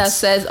same person that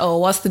says, oh,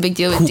 what's the big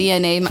deal with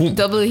DNA,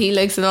 double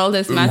helix and all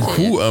this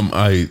matching? Who am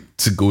I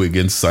to go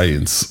against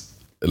science?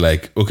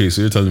 Like, okay,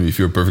 so you're telling me if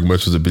your perfect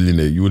match was a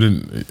billionaire, you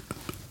wouldn't...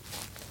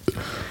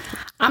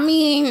 I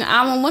mean,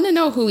 I want to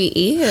know who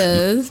he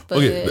is, but...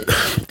 Okay,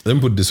 let me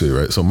put it this way,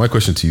 right? So my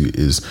question to you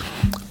is,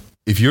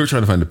 if you're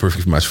trying to find the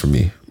perfect match for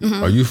me,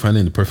 mm-hmm. Are you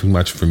finding the perfect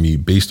match for me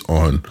based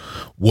on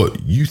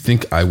what you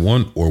think I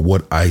want or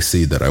what I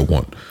say that I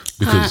want?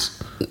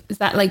 Because... is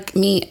that like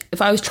me,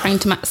 if I was trying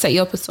to set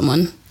you up with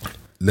someone?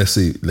 Let's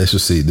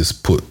just say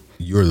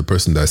you're the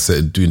person that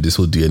said doing this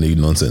whole DNA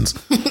nonsense.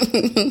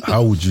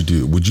 How would you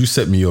do it? Would you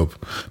set me up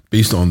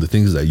based on the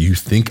things that you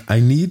think I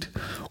need?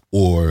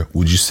 Or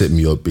would you set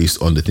me up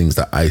based on the things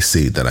that I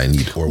say that I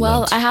need or want?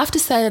 Well, I have to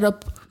set it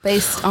up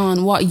based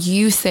on what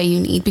you say you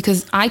need,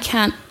 because I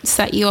can't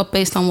set you up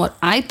based on what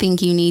I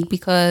think you need,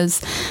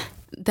 because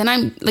then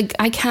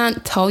I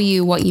can't tell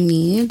you what you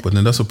need. But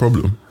then that's a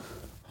problem.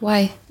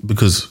 Why?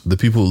 Because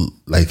people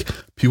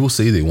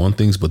say they want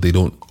things, but they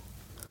don't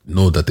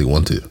know that they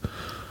want it.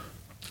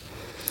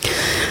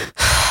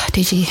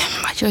 DG,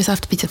 why do you always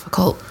have to be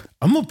difficult?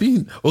 I'm not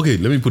being... Okay,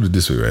 let me put it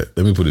this way, right?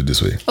 Let me put it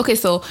this way. Okay,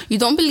 so you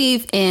don't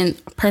believe in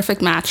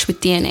perfect match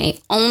with DNA.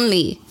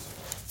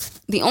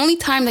 The only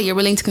time that you're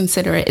willing to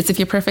consider it is if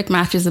your perfect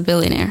match is a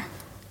billionaire.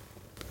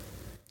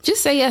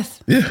 Just say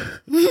yes. Yeah.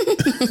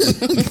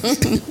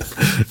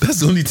 That's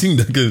the only thing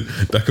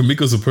that can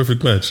make us a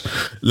perfect match.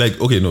 Like,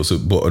 okay, no,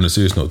 but on a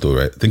serious note though,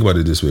 right? Think about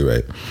it this way,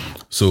 right?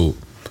 So...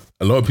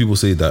 a lot of people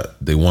say that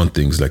they want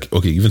things like,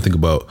 okay, even think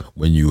about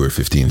when you were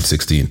 15,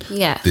 16.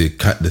 Yeah.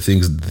 The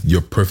things,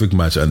 your perfect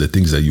match and the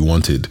things that you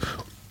wanted,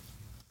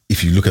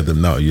 if you look at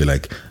them now, you're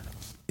like,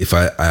 if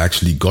I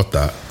actually got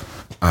that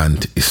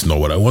and it's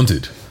not what I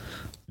wanted.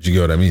 Do you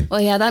get what I mean?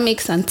 Well, yeah, that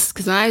makes sense.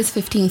 Because when I was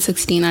 15,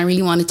 16, I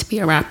really wanted to be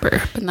a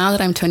rapper. But now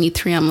that I'm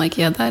 23, I'm like,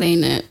 yeah, that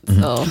ain't it.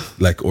 So,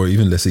 Like, or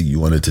even let's say you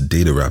wanted to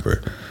date a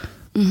rapper,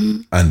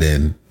 and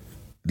then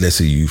let's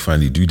say you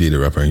finally do date a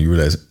rapper and you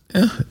realize,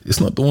 it's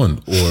not the one.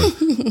 Or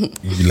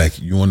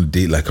you want to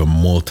date like a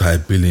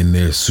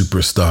multi-billionaire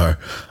superstar,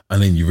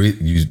 and then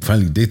you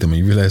finally date them and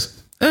you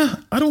realize,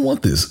 I don't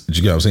want this. Do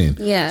you get what I'm saying?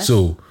 Yeah.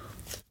 So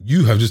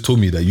you have just told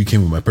me that you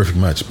came with my perfect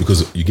match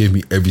because you gave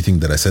me everything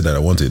that I said that I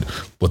wanted,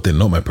 but they're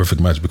not my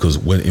perfect match because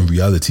when in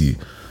reality,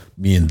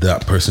 me and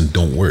that person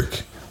don't work.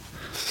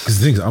 Because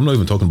the thing is, I'm not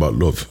even talking about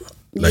love.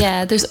 Like,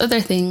 yeah, there's other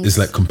things. it's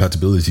like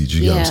compatibility. Do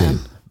you get what I'm saying?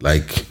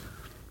 Like,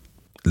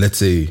 let's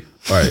say,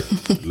 all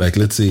right, like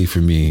let's say for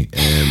me,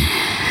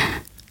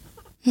 I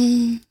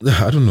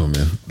don't know,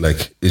 man.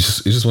 Like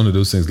it's just one of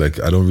those things. Like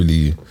I don't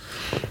really,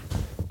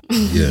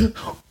 yeah.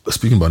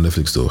 Speaking about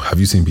Netflix though, have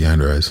you seen Behind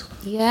Her Eyes?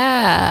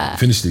 Yeah.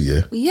 Finished it,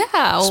 yeah?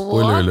 Yeah.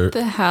 Spoiler what alert.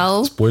 the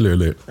hell? Spoiler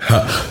alert.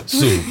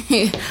 So,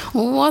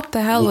 What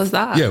the hell was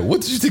that? yeah, what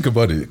did you think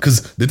about it?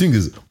 Because the thing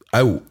is,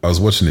 I was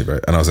watching it,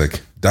 right? And I was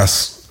like,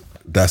 that's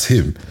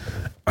him.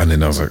 And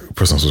then I was like,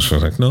 person was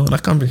like, no,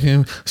 that can't be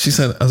him. She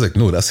said, I was like,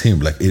 no, that's him.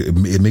 Like,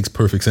 it makes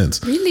perfect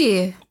sense.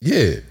 Really?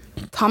 Yeah.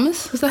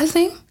 Thomas? Was that his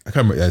name? I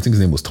can't remember. I think his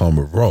name was Tom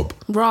or Rob.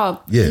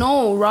 Rob. Yeah.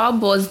 No,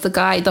 Rob was the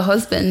guy, the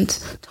husband.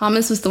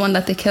 Thomas was the one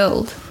that they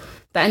killed.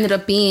 That ended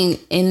up being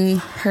in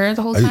her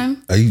the whole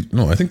time.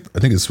 No, I think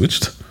it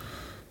switched.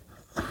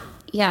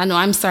 Yeah, no,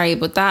 I'm sorry,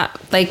 but that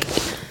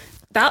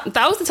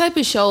was the type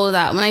of show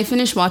that when I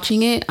finished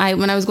watching it,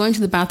 when I was going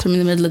to the bathroom in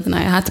the middle of the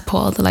night, I had to put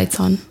all the lights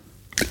on.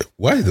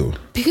 Why though?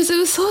 Because it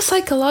was so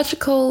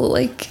psychological.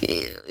 Like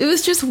it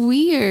was just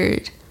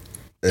weird.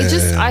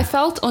 I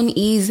felt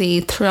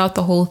uneasy throughout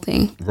the whole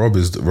thing. Rob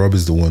is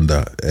the one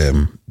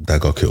that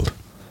got killed.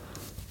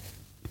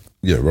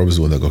 Yeah, Rob is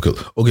the one that got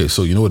killed. Okay,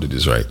 so you know what it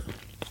is, right?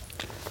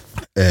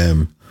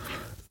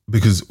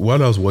 Because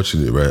while I was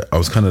watching it, right, I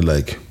was kind of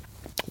like,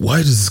 why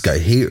does this guy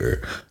hate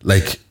her?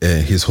 Like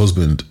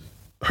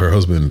her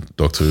husband,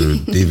 Dr.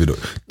 David,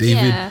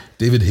 Yeah.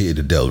 David hated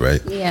Adele,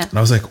 right? Yeah. And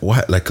I was like,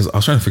 why? Like, because I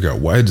was trying to figure out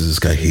why does this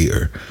guy hate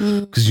her?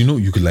 Because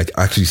you could like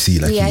actually see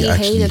like Yeah, he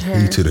actually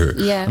hated her.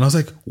 Yeah. And I was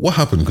like, what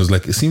happened? Because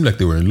like it seemed like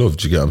they were in love.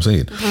 Do you get what I'm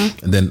saying?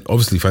 And then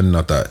obviously finding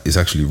out that it's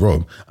actually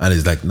Rob, and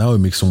it's like now it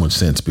makes so much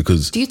sense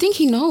because Do you think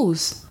he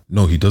knows?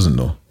 no, he doesn't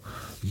know.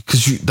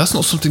 Because that's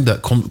not something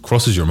that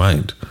crosses your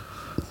mind.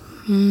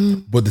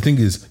 But the thing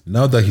is,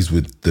 now that he's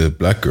with the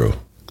black girl,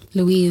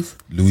 Louise,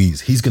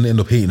 he's gonna end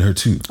up hating her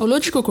too.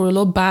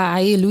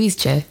 Louise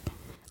che.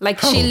 Like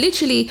How?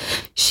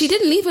 she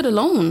didn't leave it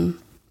alone.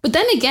 But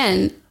then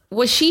again,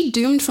 was she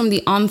doomed from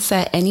the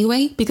onset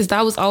anyway? Because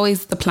that was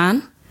always the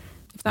plan.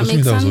 If that What do you mean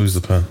makes that sense. was always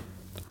the plan?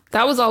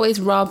 That was always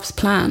Rob's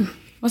plan.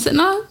 Was it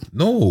not?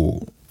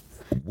 No.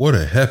 What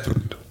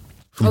happened?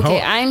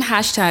 Okay, I'm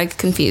hashtag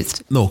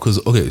confused. No,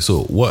 because okay,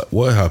 so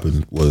what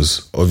happened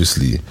was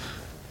obviously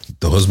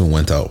the husband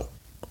went out,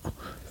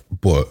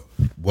 but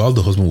while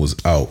the husband was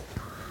out,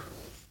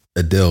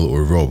 Adele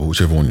or Rob, or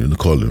whichever one you want to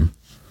call him,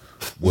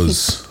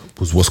 was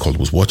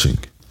watching.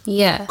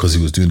 Yeah. Because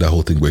he was doing that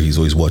whole thing where he's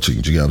always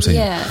watching. Do you get what I'm saying?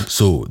 Yeah.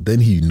 So then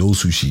he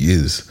knows who she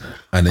is,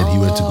 and then he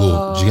went to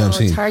go. Do you get what I'm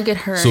saying? Target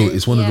her. So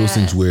it's one of those Yeah.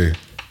 things where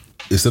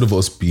instead of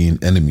us being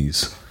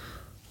enemies,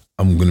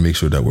 I'm gonna make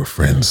sure that we're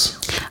friends.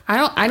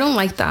 I don't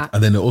like that.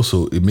 And then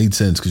also it made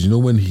sense because you know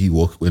when she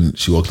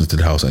walked into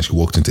the house and she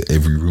walked into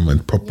every room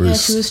and proper Yeah,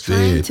 she was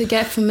trying to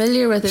get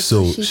familiar with it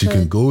so she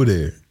can go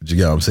there. Do you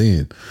get what I'm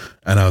saying?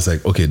 And I was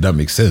like, okay, that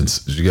makes sense.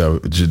 Do you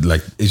get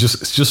like it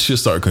just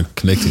started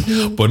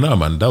connecting. But nah,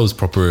 man, that was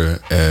proper.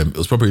 It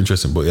was proper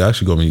interesting. But it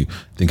actually got me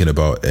thinking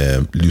about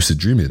lucid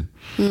dreaming.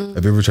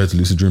 Have you ever tried to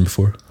lucid dream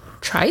before?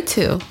 Try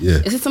to. Yeah.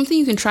 Is it something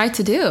you can try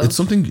to do?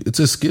 It's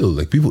a skill.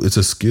 Like it's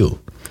a skill.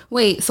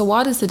 Wait, so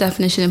what is the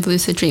definition of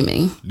lucid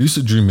dreaming?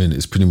 Lucid dreaming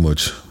is pretty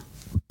much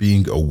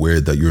being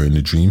aware that you're in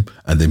a dream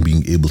and then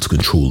being able to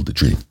control the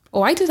dream.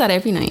 Oh, I do that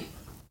every night.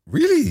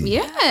 Really?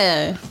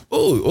 Yeah.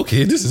 Oh,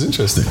 okay. This is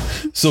interesting.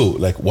 So,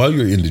 like, while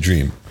you're in the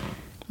dream,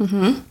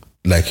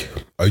 like,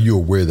 are you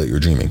aware that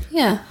you're dreaming?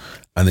 Yeah.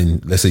 And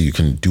then, let's say you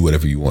can do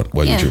whatever you want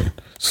while Yeah. you're dreaming.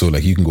 So,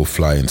 like, you can go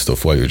fly and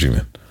stuff while you're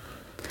dreaming.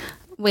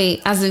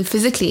 Wait, as in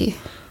physically?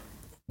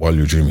 While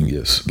you're dreaming,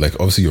 yes. Like,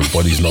 obviously, your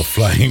body's not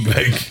flying,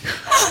 like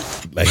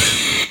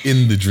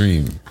in the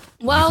dream.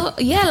 Well,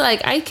 yeah,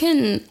 like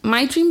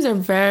my dreams are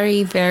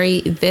very,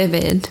 very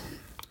vivid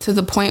to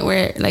the point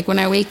where, like, when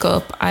I wake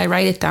up, I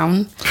write it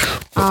down.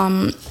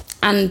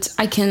 And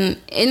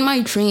in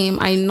my dream,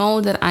 I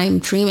know that I'm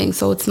dreaming,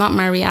 so it's not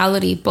my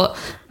reality, but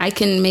I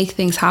can make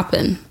things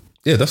happen.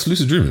 Yeah, that's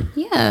lucid dreaming.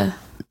 Yeah.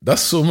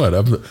 That's so mad.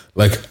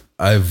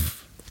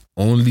 I've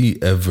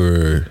only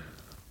ever.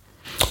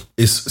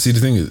 The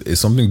thing is, it's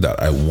something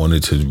that I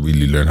wanted to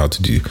really learn how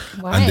to do.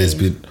 Why? And there's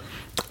been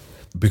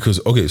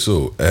because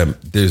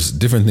there's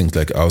different things.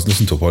 Like I was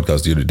listening to a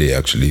podcast the other day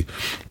actually,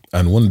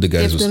 and one of the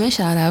guys Give them a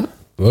shout out.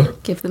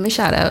 What? Give them a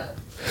shout out.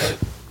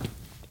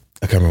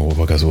 I can't remember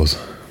what podcast it was.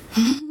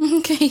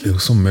 Okay. It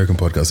was some American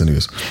podcast,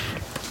 anyways.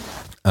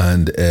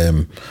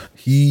 And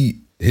he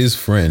his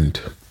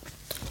friend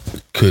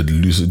could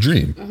lucid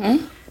dream.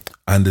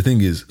 And the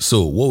thing is,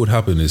 so what would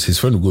happen is his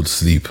friend would go to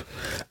sleep,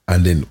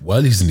 and then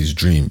while he's in his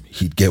dream,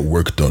 he'd get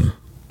work done.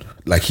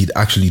 Like he'd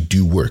actually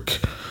do work.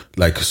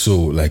 Like, so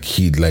like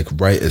he'd like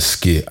write a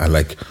skit and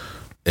like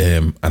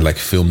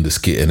film the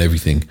skit and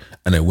everything.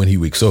 And then when he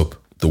wakes up,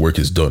 the work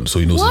is done. So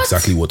he knows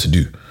exactly what to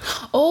do.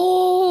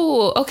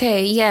 Oh,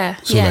 okay. Yeah.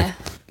 So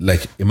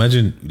like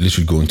imagine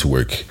literally going to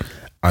work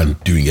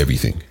and doing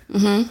everything.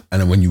 And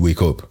then when you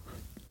wake up,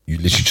 you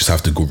literally just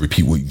have to go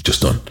repeat what you've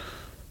just done.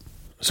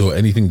 So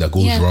anything that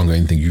goes wrong or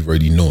anything you've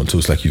already known. So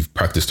it's like you've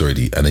practiced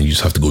already, and then you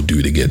just have to go do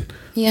it again.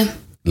 Yeah.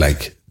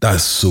 Like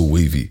that's so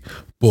wavy.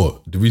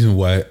 But the reason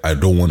why I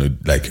don't want to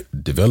like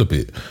develop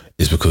it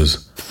is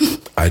because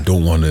I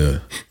don't want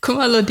to. Come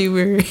on, Lord, do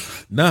worry.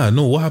 No.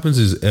 What happens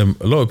is a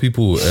lot of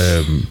people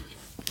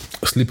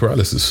sleep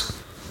paralysis.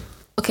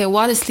 Okay,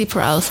 what is sleep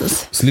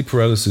paralysis? Sleep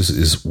paralysis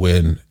is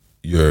when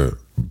your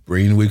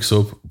brain wakes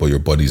up but your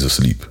body's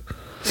asleep.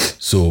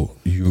 So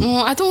you.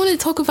 I don't want to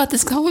talk about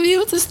this. I won't be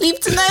able to sleep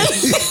tonight.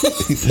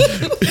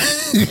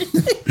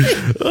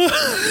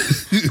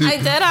 I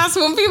dead ass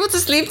won't be able to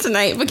sleep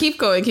tonight. But keep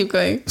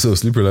going. So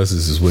sleep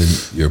paralysis is when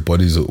your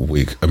body's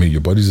awake. I mean, your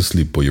body's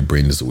asleep, but your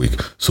brain is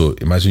awake. So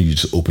imagine you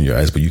just open your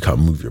eyes, but you can't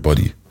move your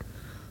body.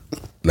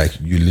 Like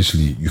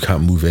you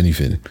can't move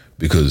anything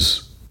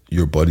because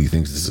your body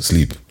thinks it's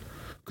asleep.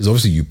 Because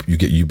obviously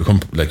you become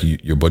like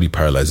your body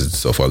paralyzes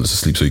itself while it's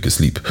asleep, so you can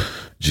sleep.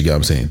 Do you get what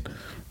I'm saying?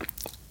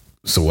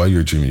 So while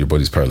you're dreaming, your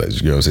body's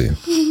paralyzed. You know what I'm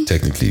saying?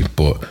 Technically.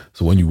 But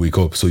so when you wake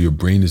up, so your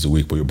brain is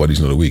awake, but your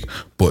body's not awake.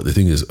 But the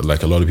thing is,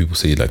 like a lot of people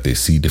say, like they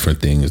see different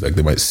things. Like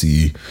they might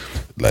see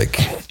like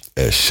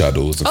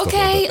shadows and stuff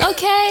like that.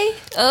 Okay.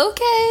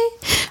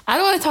 I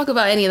don't want to talk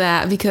about any of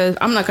that because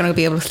I'm not going to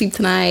be able to sleep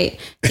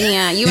tonight.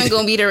 And you ain't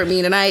going to be there with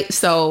me tonight.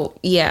 So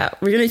yeah,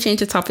 we're going to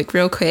change the topic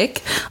real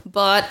quick.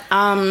 But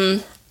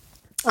on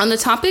the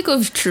topic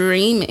of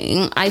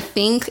dreaming, I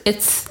think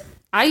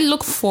I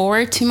look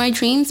forward to my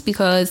dreams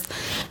because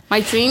my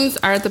dreams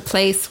are the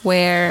place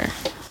where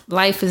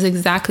life is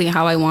exactly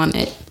how I want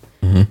it.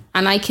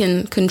 And I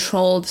can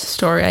control the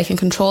story. I can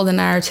control the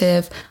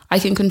narrative. I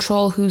can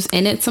control who's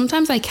in it.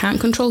 Sometimes I can't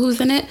control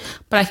who's in it,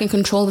 but I can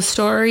control the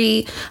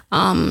story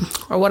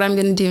or what I'm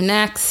going to do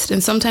next.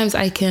 And sometimes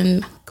I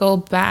can go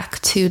back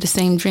to the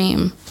same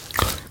dream.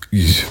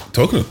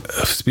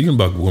 Speaking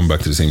about going back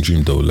to the same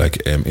dream though,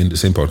 like in the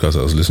same podcast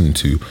I was listening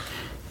to,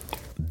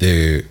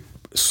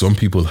 some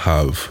people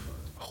have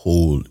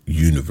whole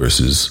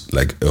universes,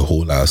 like a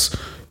whole ass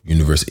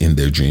universe in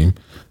their dream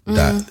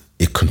that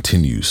it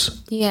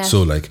continues. Yeah.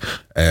 So like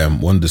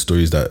one of the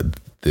stories that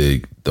there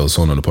was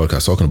someone on the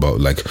podcast talking about,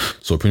 like,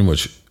 so pretty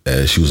much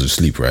she was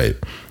asleep, right?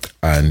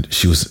 And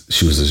she was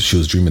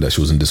dreaming that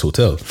she was in this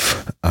hotel,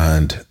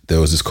 and there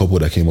was this couple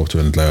that came up to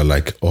her and they were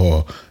like,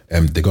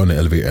 they got in the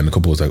elevator and the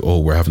couple was like, oh,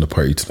 we're having a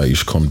party tonight, you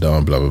should come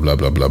down, blah blah blah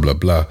blah blah blah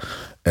blah.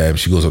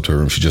 She goes up to her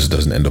room, she just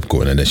doesn't end up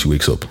going, and then she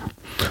wakes up.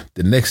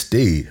 The next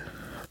day,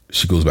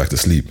 she goes back to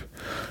sleep,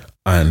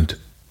 and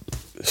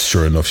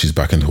sure enough, she's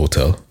back in the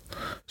hotel.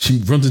 She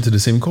runs into the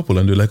same couple,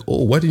 and they're like,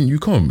 "Oh, why didn't you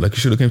come? Like, you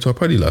should have came to our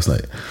party last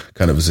night."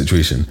 Kind of a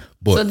situation.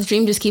 But so the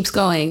dream just keeps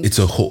going. It's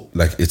a whole,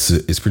 like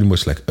it's pretty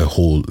much like a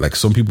whole, like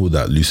some people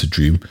that lucid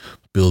dream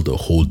build a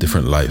whole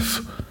different life.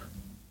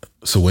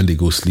 So when they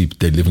go sleep,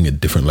 they're living a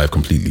different life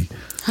completely.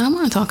 I don't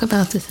want to talk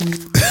about this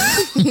anymore.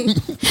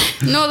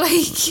 No, like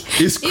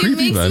it's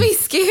creepy, it makes me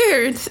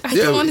scared. I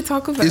don't want to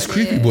talk about it. It's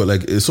creepy, but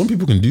like some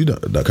people can do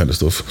that kind of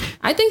stuff.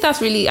 I think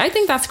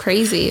that's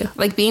crazy.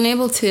 Like being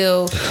able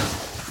to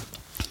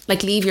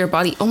like leave your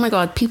body. Oh my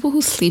God, people who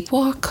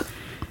sleepwalk,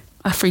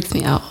 that freaks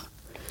me out.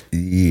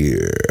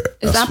 Yeah.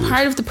 Is that weird.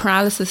 Part of the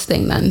paralysis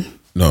thing then?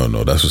 No,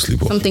 that's just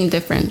sleepwalk. Something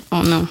different.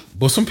 Oh no.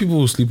 But some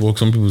people sleepwalk,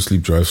 some people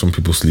sleep drive, some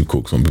people sleep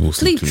cook, some people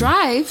sleep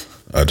drive.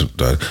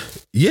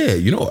 Yeah,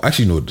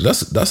 actually no,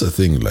 that's a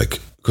thing, like,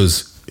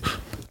 because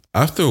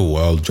after a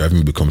while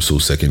driving becomes so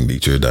second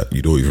nature that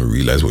you don't even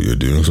realize what you're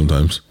doing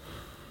sometimes.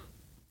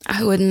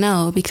 I wouldn't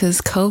know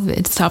because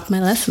COVID stopped my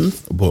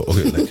lessons. But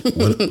okay,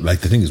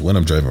 like the thing is, when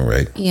I'm driving,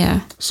 right?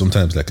 Yeah.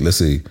 Sometimes, like, let's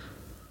say,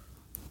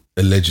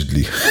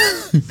 allegedly,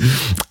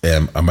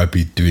 I might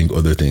be doing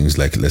other things,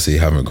 like let's say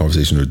having a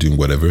conversation or doing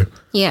whatever.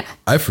 Yeah.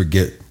 I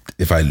forget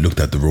if I looked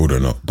at the road or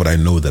not, but I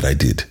know that I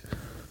did.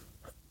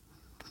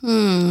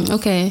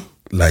 Okay.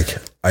 Like,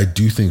 I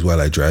do things while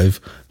I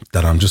drive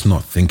that I'm just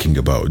not thinking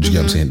about. Do you get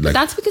what I'm saying? Like,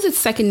 that's because it's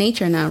second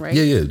nature now, right?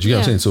 Yeah. Do you get what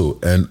I'm saying? So,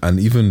 and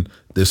even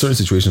there's certain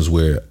situations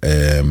where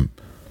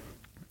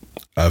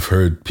I've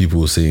heard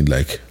people saying,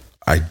 like,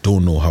 I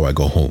don't know how I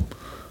got home.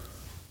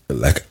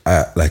 I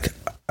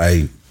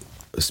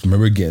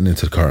remember getting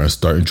into the car and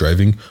starting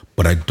driving,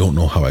 but I don't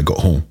know how I got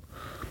home.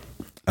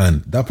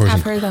 And that person,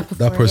 I've heard that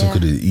before,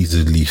 could have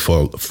easily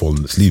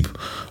fallen asleep,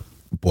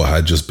 but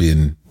had just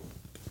been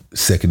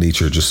second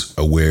nature, just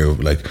aware of,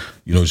 like,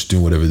 just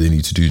doing whatever they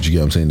need to do. Do you get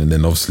what I'm saying? And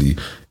then obviously,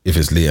 if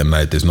it's late at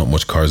night, there's not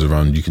much cars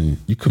around, you can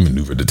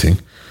maneuver the thing.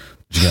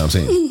 Do you get what I'm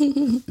saying?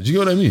 Do you get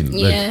what I mean?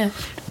 Yeah.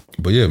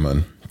 But yeah,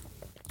 man.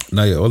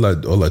 Nah, yeah, all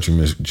that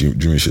dreaming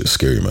shit is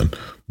scary, man.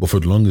 But for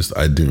the longest,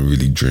 I didn't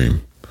really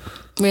dream.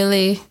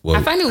 Really? Well,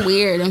 I find it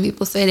weird when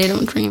people say they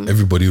don't dream.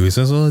 Everybody always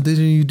says, "Oh,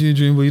 you did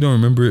dream, but you don't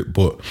remember it."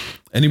 But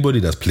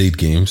anybody that's played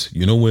games,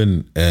 you know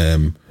when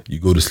you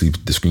go to sleep,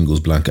 the screen goes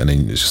blank, and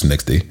then it's just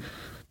next day.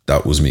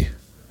 That was me.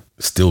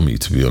 Still me,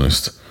 to be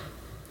honest.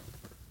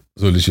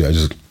 So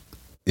literally,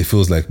 it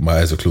feels like my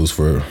eyes are closed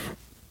for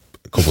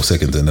a couple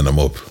seconds, and then I'm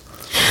up.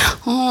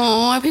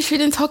 Oh, I wish we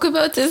didn't talk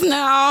about this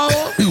now.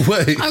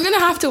 Why? I'm gonna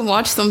have to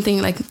watch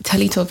something like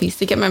Teletubbies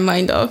to get my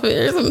mind off it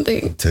or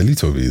something.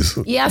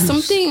 Teletubbies? Yeah,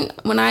 something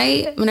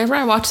whenever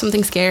I watch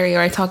something scary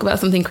or I talk about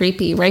something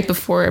creepy right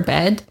before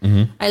bed,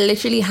 I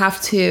literally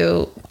have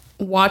to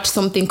watch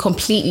something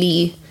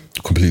completely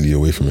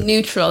away from it,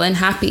 neutral and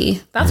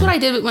happy. That's what I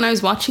did when I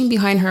was watching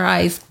Behind Her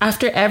Eyes.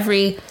 After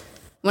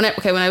when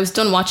I was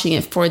done watching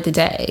it for the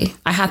day,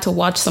 I had to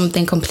watch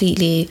something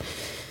completely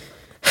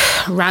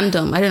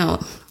random. I don't know,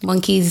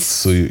 monkeys.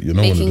 So you're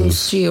not making one of those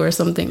stew or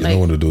something. You're not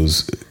one of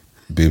those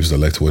babes that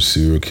like to watch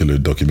serial killer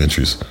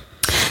documentaries.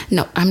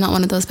 No, I'm not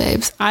one of those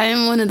babes. I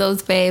am one of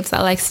those babes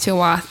that likes to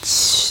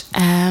watch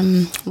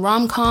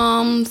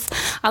rom-coms.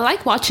 I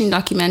like watching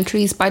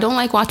documentaries, but I don't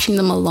like watching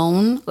them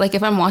alone. Like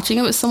if I'm watching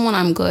it with someone,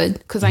 I'm good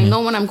because I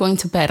know when I'm going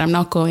to bed, I'm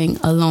not going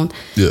alone.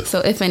 Yeah. So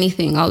if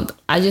anything,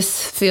 I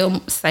just feel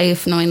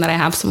safe knowing that I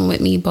have someone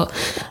with me. But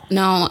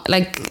no,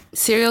 like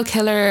serial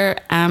killer,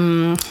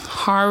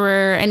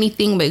 horror,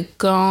 anything with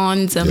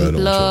guns and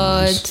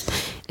blood.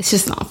 It's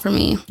just not for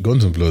me.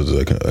 Guns and blood,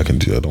 I can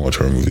do. I don't watch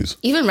horror movies.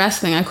 Even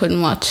wrestling, I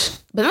couldn't watch.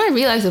 But then I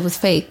realized it was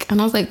fake, and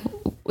I was like,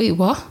 "Wait,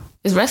 what?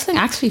 Is wrestling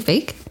actually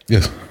fake?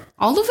 Yes.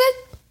 All of it?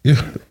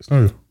 Yeah, it's not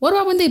real. What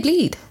about when they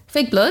bleed?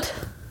 Fake blood?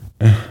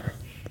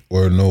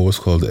 Or no, what's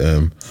called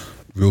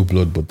real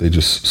blood, but they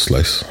just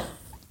slice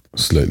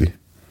slightly.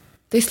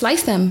 They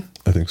slice them.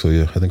 I think so.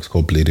 Yeah, I think it's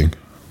called blading.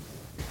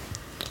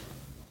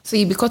 So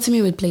you be cutting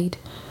me with blade?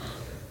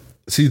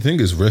 See, the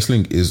thing is,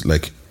 wrestling is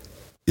like,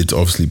 it's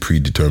obviously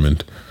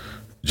predetermined.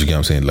 Do you get what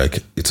I'm saying?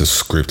 Like, it's a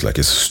script, like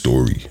it's a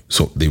story.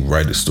 So they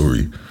write a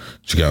story. Do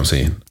you get what I'm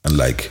saying? And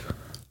like,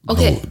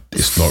 okay, no,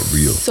 it's not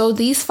real. So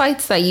these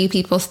fights that you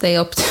people stay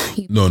up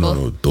to...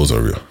 No, those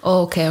are real.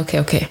 Oh,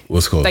 okay.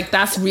 What's called? Like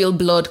that's real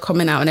blood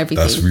coming out and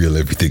everything. That's real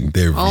everything.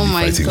 They're really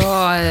fighting.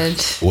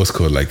 God. What's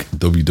called like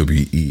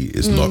WWE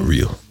is not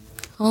real.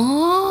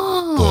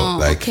 Oh, but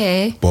like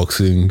okay.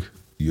 Boxing,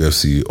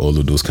 UFC, all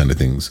of those kind of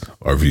things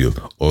are real.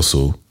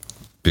 Also,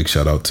 big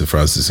shout out to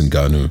Francis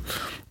Ngannou,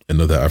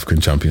 another African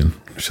champion.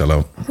 Shout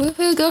out.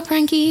 Woohoo, go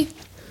Frankie.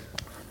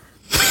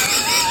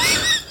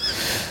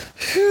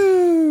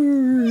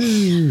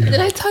 Did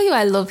I tell you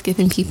I love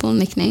giving people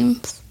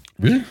nicknames?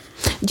 Really?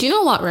 Do you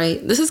know what,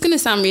 right? This is going to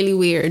sound really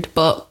weird,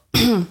 but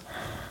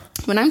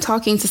when I'm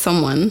talking to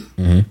someone,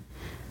 oh,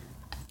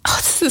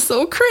 this is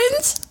so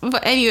cringe.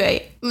 But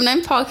anyway, when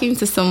I'm talking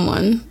to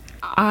someone,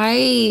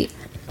 I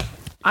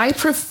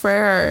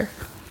prefer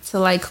to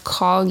like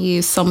call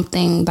you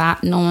something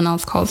that no one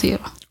else calls you.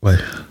 Why?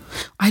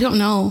 I don't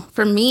know.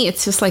 For me,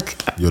 it's just like...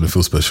 You want to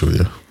feel special,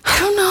 yeah? I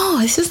don't know.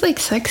 It's just like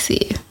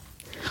sexy.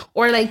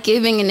 Or like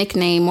giving a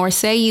nickname, or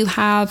say you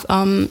have,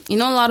 you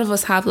know, a lot of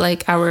us have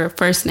like our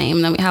first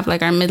name, then we have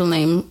like our middle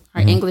name,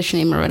 our English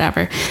name or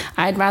whatever.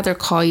 I'd rather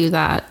call you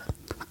that.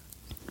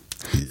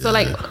 Yeah. So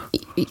like,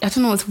 I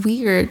don't know, it's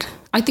weird.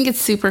 I think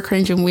it's super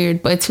cringe and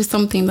weird, but it's just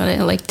something that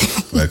I like to...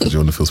 Right, because you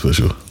want to feel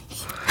special.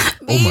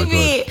 Maybe. Oh my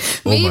god!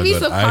 Maybe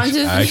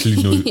subconsciously. I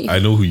actually know. I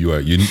know who you are.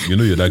 You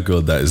know you're that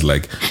girl that is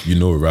like, you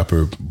know, a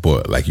rapper,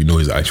 but like you know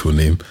his actual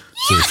name.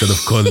 So instead of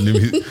calling him,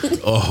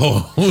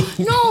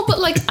 No, but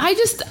like I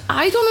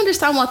don't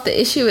understand what the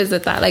issue is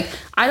with that. Like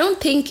I don't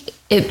think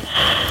it.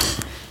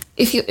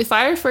 If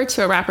I refer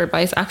to a rapper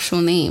by his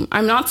actual name,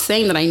 I'm not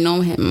saying that I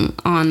know him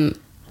on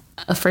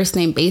a first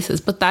name basis,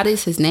 but that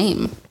is his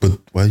name. But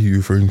why are you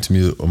referring to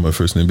me on my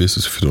first name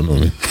basis if you don't know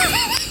me?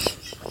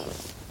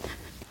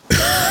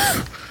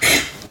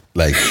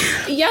 Like,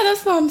 yeah,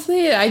 that's what I'm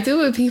saying. I do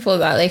with people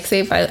that like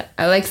say if I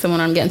like someone,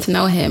 I'm getting to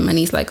know him, and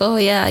he's like, oh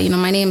yeah, you know,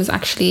 my name is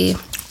actually,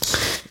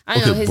 I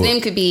don't know, his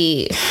name could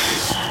be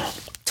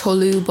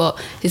Tolu, but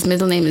his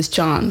middle name is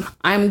John.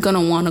 I'm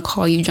gonna want to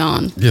call you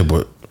John. Yeah,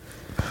 but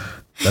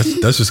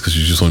that's just because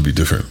you just want to be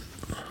different,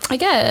 I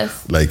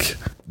guess. Like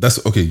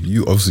that's okay.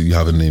 You obviously you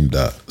have a name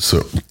that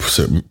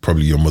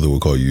probably your mother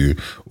will call you,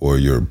 or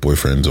your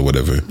boyfriends or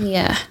whatever.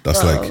 Yeah,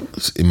 that's like,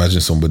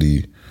 imagine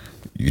somebody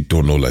you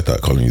don't know like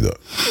that calling you that.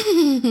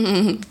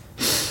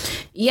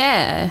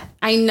 Yeah,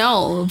 I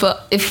know,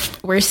 but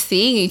if we're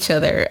seeing each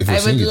other, I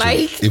would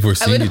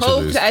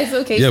hope that it's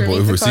okay for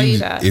me to call you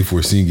that. If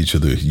we're seeing each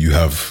other,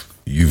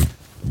 we've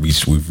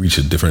reached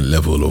a different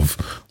level of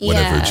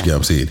whatever. Do you get what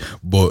I'm saying?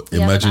 But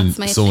imagine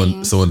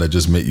someone that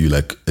just met you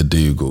like a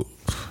day ago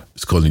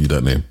is calling you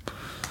that name.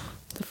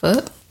 The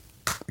fuck?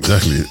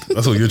 Exactly.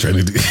 That's what you're trying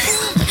to do.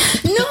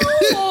 No,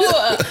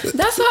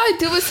 that's how I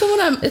do with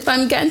someone if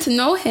I'm getting to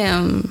know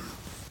him.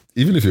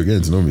 Even if you're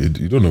getting to know me,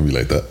 you don't know me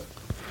like that.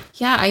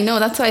 Yeah, I know.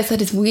 That's why I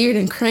said it's weird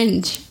and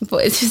cringe,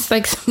 but it's just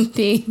like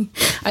something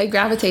I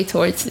gravitate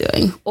towards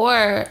doing.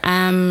 Or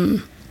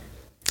I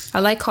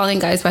like calling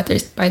guys by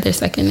their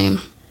second name.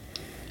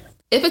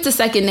 if it's a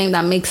second name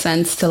that makes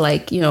sense to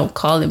like, you know,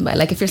 call him by.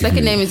 Like if your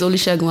second name is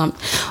Olusegun,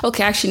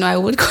 okay, actually no, I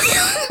would call you,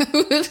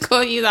 I would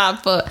call you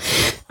that. But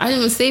I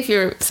don't say if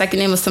your second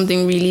name was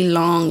something really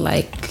long,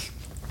 like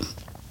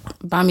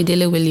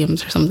Bamidele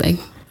Williams or something.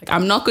 Like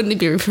I'm not going to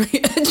be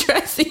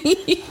addressing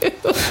you.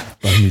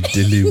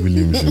 Bamidele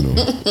Williams, you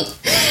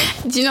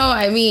know. Do you know what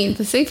I mean?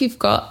 But say if you've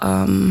got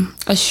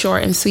a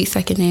short and sweet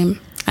second name,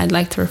 I'd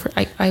like to refer.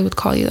 I would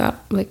call you that.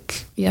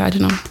 Like, yeah, I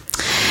don't know.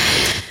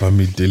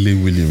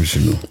 Bamidele Williams,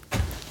 you know.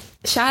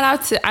 Shout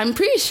out to. I'm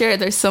pretty sure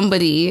there's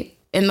somebody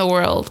in the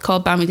world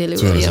called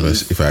Bamidele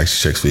Williams. If I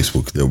actually check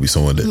Facebook, there'll be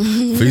someone there.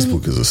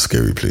 Facebook is a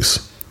scary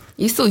place.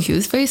 You still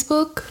use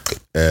Facebook?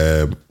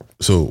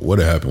 So what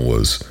had happened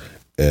was,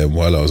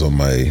 while I was on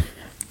my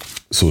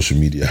social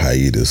media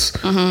hiatus,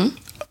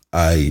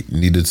 I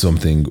needed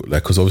something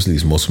like, because obviously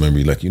it's muscle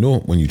memory. Like, you know,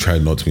 when you try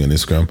not to be on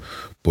Instagram,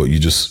 but you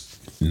just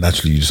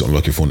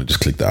unlock your phone and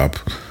just click the app.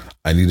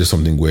 I needed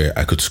something where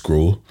I could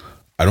scroll.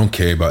 I don't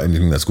care about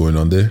anything that's going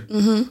on there,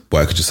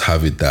 but I could just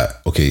have it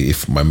that, okay,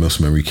 if my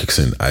muscle memory kicks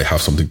in, I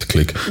have something to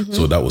click.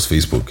 So that was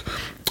Facebook.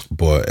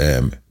 But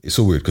it's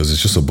so weird because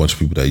it's just a bunch of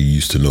people that you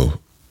used to know,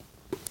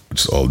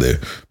 which is all there.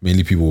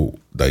 Mainly people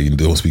that you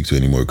don't speak to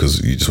anymore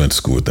because you just went to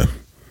school with them.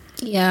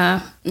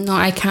 Yeah. No,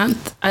 I can't.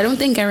 I don't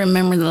think I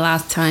remember the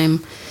last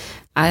time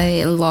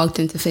I logged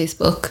into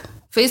Facebook.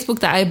 Facebook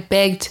that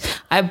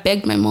I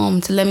begged my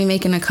mom to let me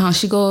make an account.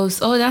 She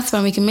goes, oh, that's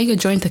fine. We can make a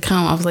joint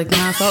account. I was like,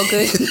 nah, it's all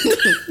good.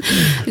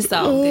 It's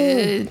all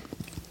good.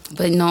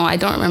 But no, I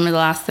don't remember the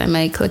last time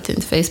I clicked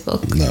into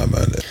Facebook. Nah,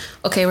 man.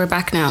 Okay, we're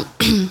back now.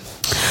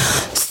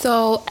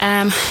 So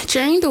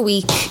during the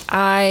week,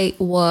 I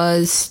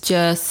was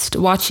just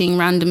watching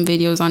random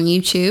videos on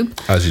YouTube.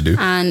 As you do.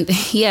 And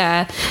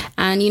yeah,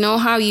 and you know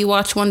how you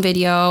watch one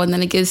video and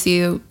then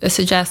it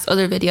suggests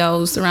other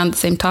videos around the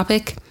same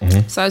topic.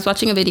 So I was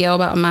watching a video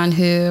about a man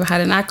who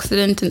had an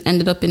accident and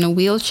ended up in a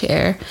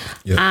wheelchair.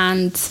 Yep.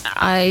 And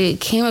I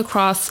came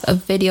across a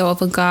video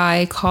of a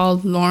guy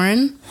called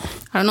Lauren.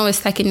 I don't know his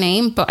second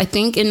name, but I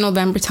think in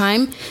November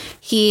time,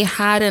 he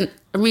had a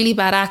really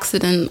bad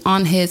accident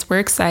on his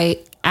work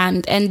site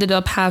and ended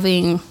up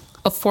having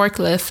a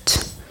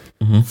forklift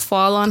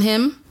fall on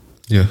him.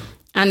 Yeah.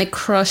 And it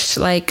crushed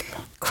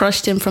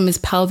him from his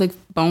pelvic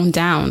bone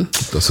down.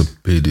 That's a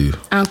payday.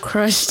 And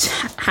crushed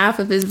half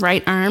of his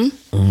right arm.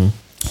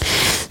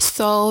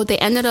 So they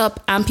ended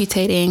up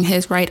amputating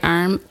his right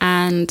arm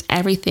and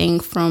everything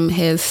from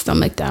his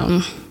stomach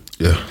down.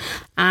 Yeah.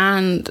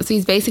 And so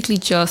he's basically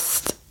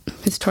just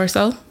his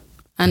torso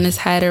and his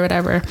head or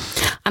whatever.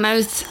 And I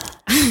was...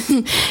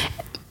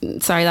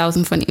 Sorry, that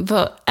wasn't funny.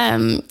 But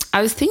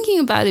I was thinking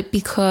about it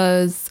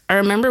because I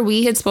remember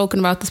we had spoken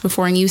about this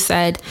before and you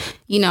said,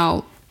 you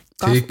know,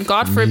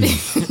 God forbid.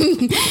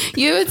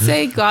 You had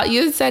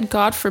said,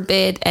 God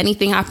forbid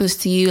anything happens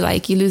to you,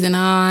 like you lose an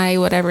eye,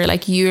 whatever,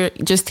 like you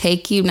just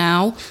take you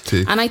now.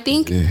 And I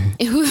think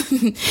it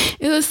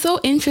was so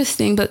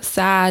interesting but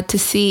sad to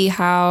see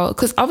how,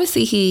 because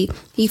obviously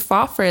he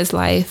fought for his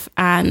life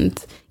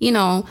and, you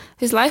know,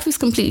 his life is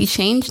completely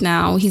changed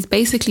now. He's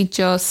basically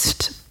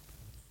just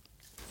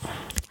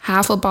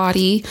half a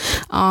body.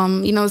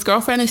 You know, his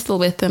girlfriend is still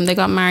with him. They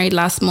got married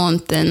last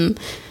month and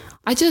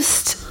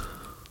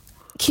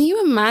can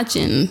you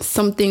imagine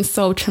something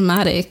so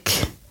traumatic?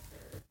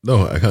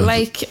 No, I can't.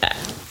 Like,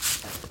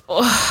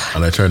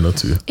 and I try not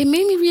to. It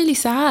made me really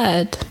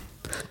sad.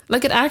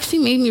 Like, it actually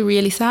made me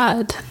really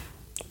sad.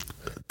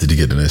 Did he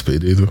get a nice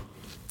payday though?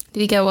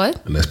 Did he get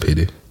what? A nice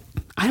payday.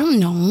 I don't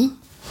know.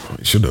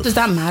 He should have. Does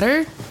that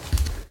matter?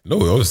 No,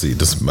 obviously it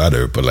doesn't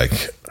matter, but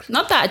like...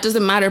 Not that it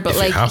doesn't matter, but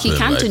like, he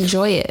can't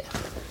enjoy it.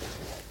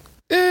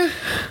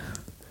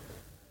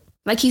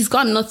 Like, he's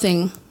got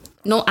nothing.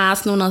 No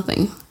ass, no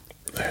nothing.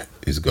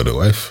 He's got a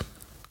wife,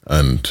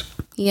 and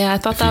yeah, I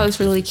thought that was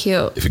really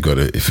cute. If you got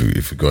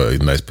a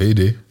nice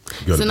payday,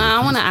 so now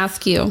I want to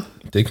ask you.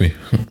 Take me.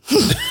 Let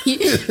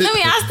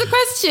me ask the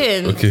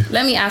question. Okay.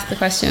 Let me ask the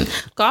question.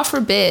 God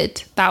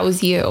forbid that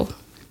was you.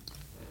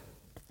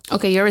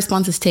 Okay, your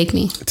response is take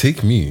me.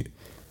 Take me.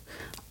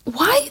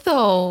 Why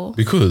though?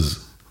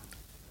 Because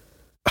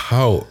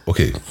how?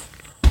 Okay,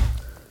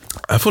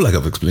 I feel like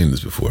I've explained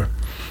this before.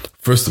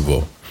 First of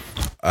all,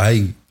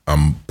 I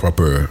am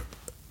proper.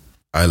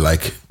 I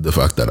like the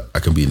fact that I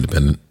can be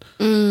independent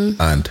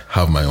and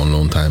have my own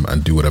alone time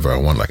and do whatever I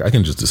want. Like I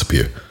can just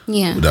disappear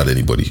without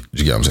anybody.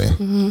 Do you get what I'm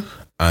saying?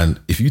 And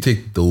if you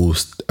take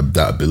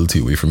that ability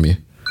away from me,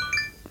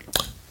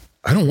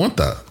 I don't want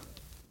that.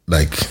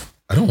 Like,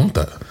 I don't want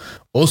that.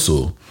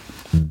 Also,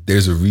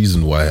 there's a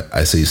reason why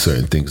I say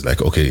certain things.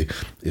 Like, okay,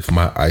 if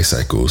my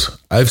eyesight goes,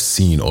 I've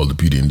seen all the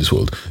beauty in this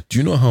world. Do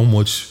you know how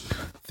much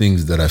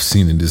things that I've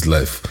seen in this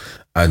life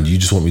and you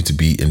just want me to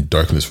be in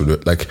darkness for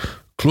like,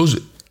 close.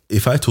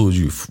 If I told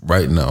you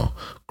right now,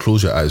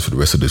 close your eyes for the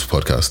rest of this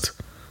podcast,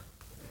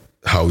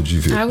 how would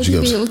you feel? How would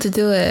you be able to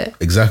do it?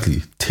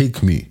 Exactly.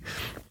 Take me.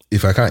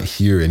 If I can't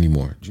hear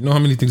anymore, do you know how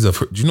many things I've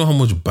heard? Do you know how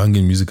much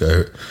banging music I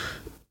heard?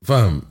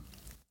 Fam,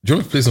 do you want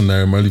me to play some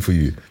Naira Marley for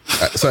you?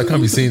 So I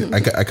can't be saying,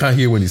 I can't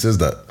hear when he says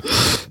that.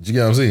 Do you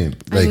get what I'm saying?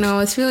 I know,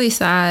 it's really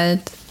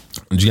sad.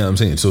 Do you get what I'm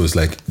saying? So it's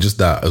like just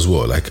that as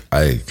well. Like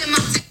I'm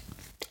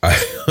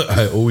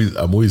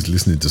always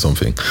listening to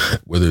something,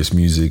 whether it's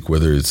music,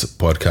 whether it's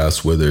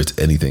podcasts, whether it's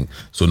anything.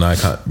 So now I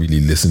can't really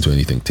listen to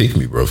anything. Take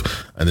me, bro.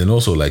 And then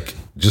also like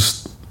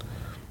just,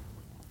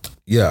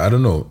 yeah, I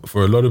don't know.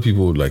 For a lot of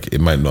people, like it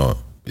might not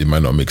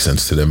make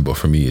sense to them, but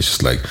for me, it's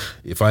just like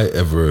if I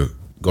ever,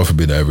 God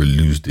forbid, I ever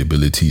lose the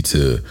ability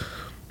to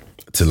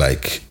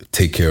like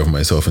take care of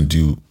myself and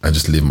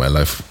just live my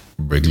life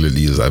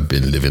regularly as I've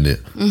been living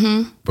it,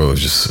 bro,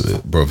 if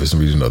it's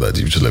really not that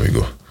deep, just let me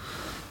go.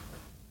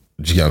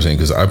 Do you get what I'm saying?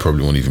 Because I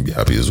probably won't even be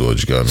happy as well. Do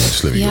you get what I mean?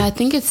 Just let me go. Yeah, I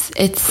think it's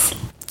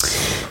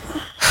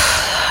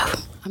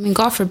I mean,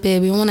 God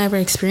forbid we won't ever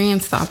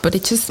experience that, but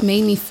it just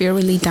made me feel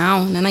really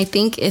down. And I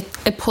think it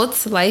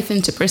puts life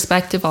into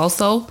perspective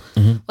also.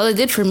 Well, it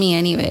did for me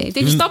anyway.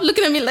 Did you stop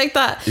looking at me like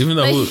that? Even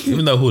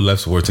that whole life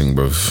support thing,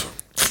 bro.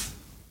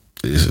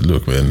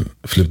 Look, man,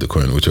 flip the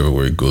coin, whichever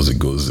way it goes,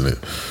 isn't it?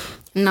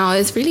 No,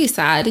 it's really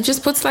sad. It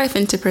just puts life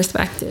into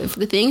perspective.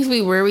 The things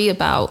we worry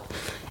about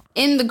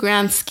in the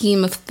grand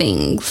scheme of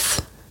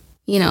things,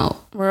 you know,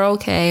 we're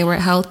okay, we're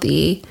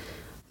healthy,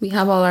 we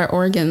have all our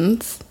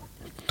organs.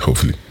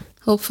 Hopefully.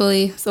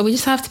 So we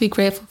just have to be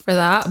grateful for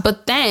that.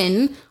 But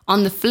then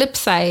on the flip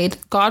side,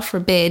 God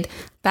forbid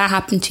that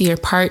happened to your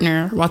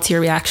partner. What's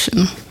your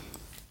reaction?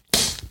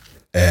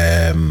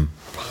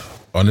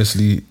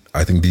 Honestly,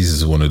 I think this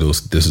is one of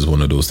those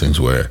things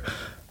where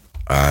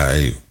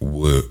a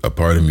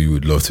part of me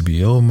would love to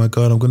be, oh my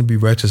God, I'm going to be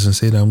righteous and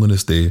say that I'm going to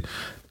stay.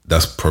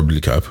 That's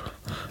probably cap.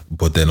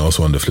 But then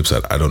also on the flip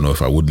side, I don't know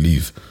if I would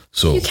leave.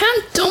 So you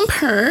can't dump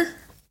her.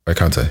 Why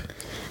can't I?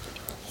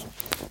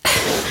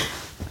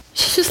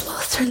 She just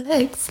lost her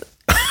legs.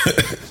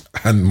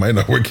 And mine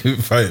are working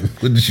fine.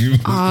 What did you mean?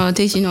 Oh,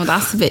 did you know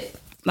that's a bit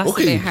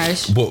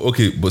harsh. But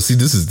see,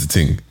 this is the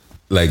thing.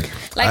 Like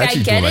I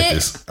actually don't like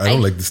this. I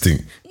don't like this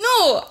thing.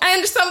 No, I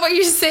understand what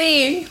you're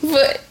saying,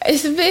 but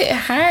it's a bit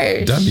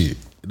harsh. Damn,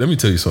 let me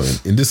tell you something.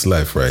 In this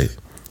life, right?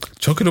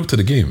 Chalk it up to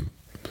the game.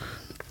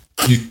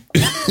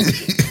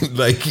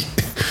 Like,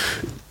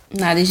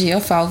 nah, this is your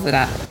fault for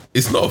that.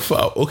 It's not a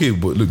foul. Okay,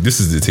 but look, this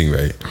is the thing,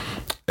 right?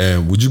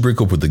 Would you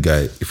break up with the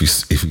guy if he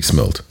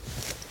smelled?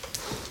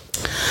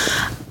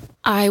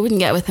 I wouldn't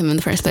get with him in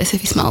the first place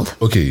if he smelled.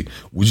 Okay,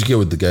 would you get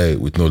with the guy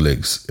with no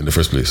legs in the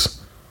first place?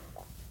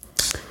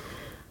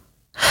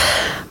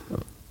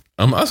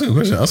 I'm asking a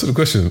question. Answer the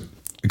question.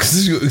 I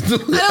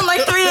don't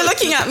like the way you're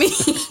looking at me.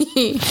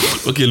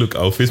 Okay, look,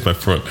 I'll face my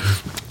front.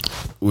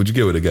 Would you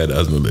get with a guy that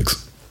has no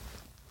legs?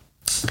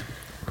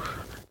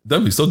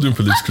 Damn, stop doing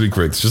politically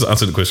correct. Just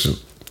answer the question.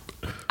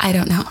 I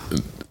don't know.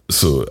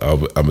 So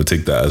I'm gonna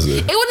take that as a.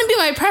 It wouldn't be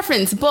my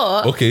preference,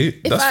 but okay,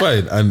 that's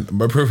fine. And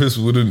my preference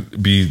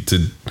wouldn't be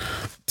to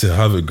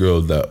have a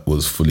girl that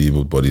was fully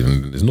able-bodied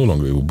and is no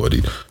longer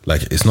able-bodied.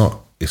 Like it's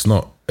not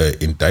an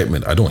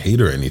indictment. I don't hate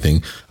her or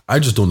anything. I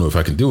just don't know if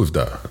I can deal with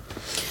that.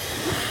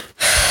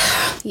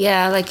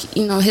 Yeah, like,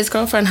 you know, his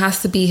girlfriend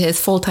has to be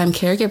his full-time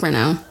caregiver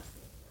now.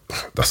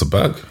 That's a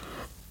bag.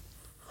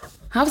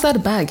 How's that a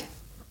bag?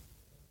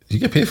 You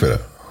get paid for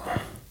that.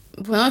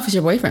 Well, not if it's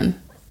your boyfriend.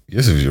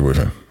 Yes, if it's your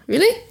boyfriend.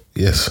 Really?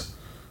 Yes.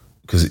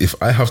 Because if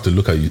I have to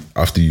look at you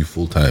after you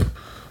full-time,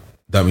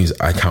 that means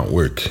I can't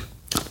work.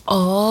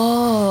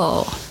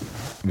 Oh.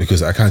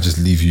 Because I can't just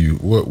leave you.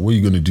 What are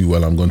you going to do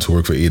while I'm going to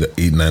work for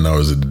 8-9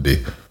 hours of the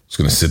day? Just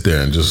going to sit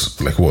there and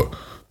just like what?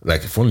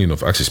 Like, funnily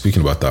enough, actually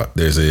speaking about that,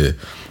 there's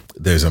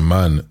a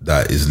man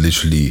that is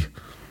literally,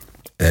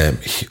 I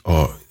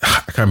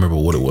can't remember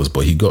what it was,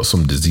 but he got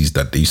some disease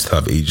that they used to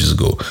have ages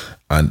ago.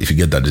 And if you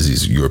get that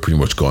disease, you are pretty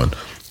much gone.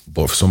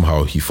 But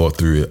somehow he fought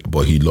through it,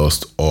 but he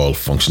lost all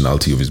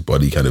functionality of his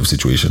body kind of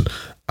situation.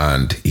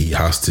 And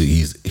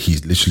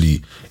he's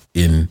literally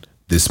in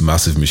this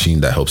massive machine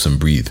that helps him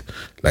breathe.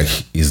 Like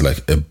he's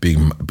like a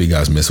big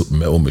ass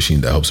metal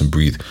machine that helps him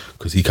breathe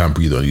because he can't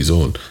breathe on his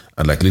own.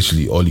 And like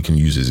literally all he can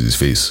use is his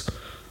face.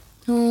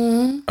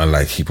 And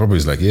like he probably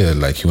is like, yeah,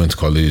 like he went to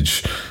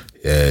college,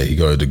 he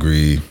got a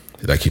degree,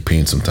 like he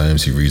paints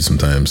sometimes, he reads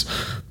sometimes.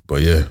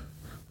 But yeah,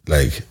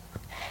 like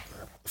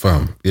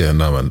fam, yeah,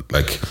 nah man,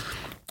 like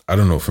I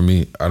don't know, for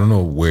me, I don't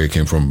know where it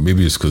came from.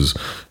 Maybe it's because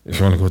if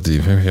you want to go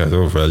deep, maybe I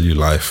don't value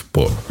life,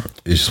 but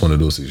it's just one of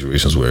those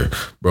situations where,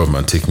 bro,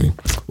 man, take me.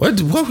 Why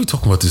are we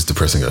talking about this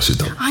depressing ass shit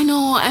though? I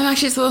know, I'm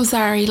actually so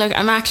sorry. Like,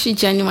 I'm actually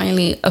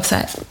genuinely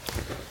upset.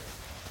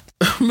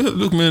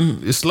 Look, man,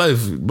 it's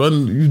life,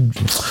 man.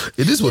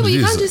 It is what it is.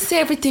 You can't just say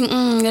everything.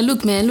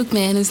 Look, man,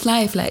 it's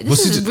life. Like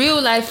this is real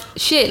life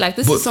shit. Like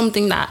this is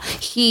something that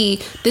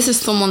this is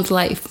someone's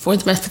life for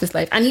the rest of his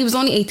life, and he was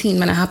only 18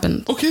 when it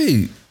happened.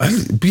 Okay,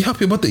 be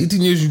happy about the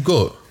 18 years you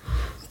got.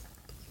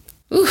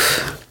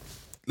 Oof.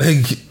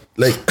 Like,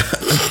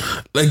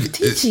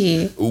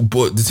 TG.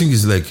 But the thing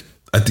is, like,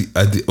 at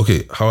the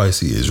okay, how I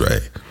see it is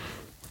right.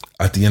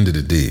 At the end of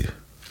the day,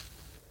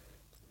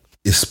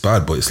 it's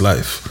bad, but it's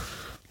life.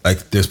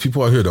 Like, there's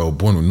people out here that were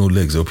born with no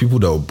legs. There are people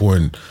that were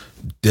born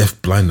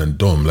deaf, blind, and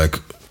dumb. Like,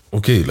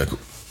 okay, like...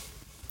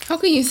 How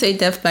can you say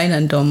deaf, blind,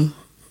 and dumb?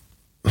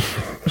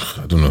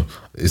 I don't know.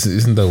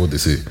 Isn't that what they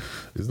say?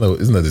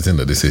 Isn't that the thing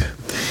that they say?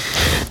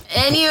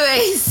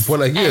 Anyways. But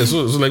like, yeah,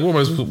 so like, what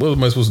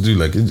am I supposed to do?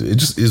 Like, it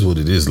just is what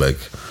it is. Like,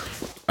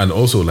 and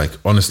also, like,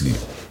 honestly,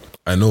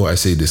 I know I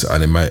say this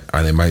and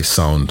it might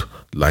sound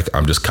like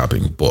I'm just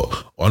capping,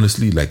 but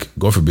honestly, like,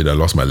 God forbid I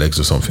lost my legs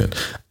or something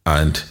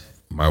and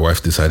my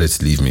wife decided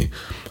to leave me.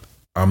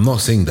 I'm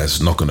not saying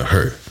that's not gonna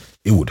hurt.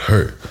 It would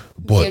hurt,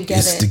 but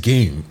it's the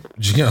game.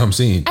 Do you get what I'm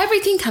saying?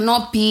 Everything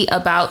cannot be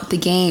about the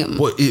game.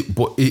 But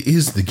it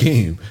is the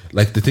game.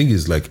 Like, the thing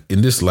is, like,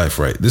 in this life,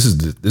 right? This is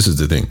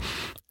the thing.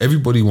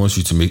 Everybody wants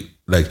you to make,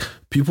 like,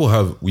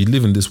 we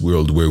live in this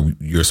world where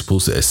you're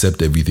supposed to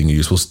accept everything and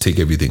you're supposed to take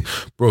everything.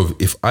 Bro,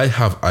 if I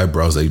have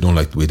eyebrows that you don't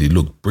like the way they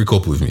look, break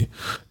up with me.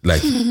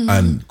 Like,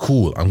 and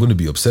cool, I'm going to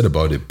be upset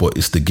about it, but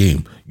it's the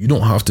game. You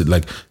don't have to,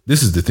 like,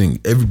 this is the thing.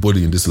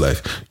 Everybody in this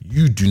life,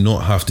 you do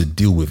not have to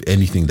deal with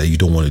anything that you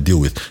don't want to deal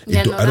with.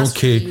 I don't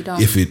care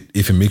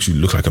if it makes you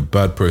look like a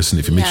bad person,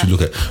 if it makes you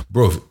look like,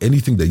 bro,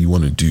 anything that you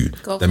want to do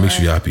that makes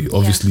you happy.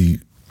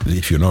 Obviously,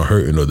 if you're not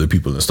hurting other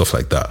people and stuff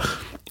like that,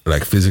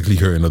 like physically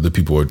hurting other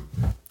people or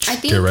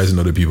terrorizing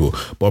other people.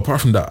 But apart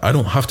from that, I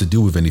don't have to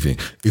deal with anything.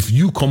 If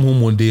you come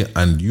home one day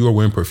and you are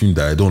wearing perfume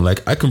that I don't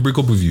like, I can break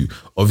up with you.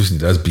 Obviously,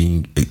 that's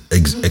being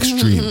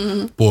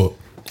extreme. But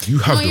you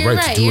have the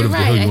right to do whatever the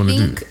hell you want to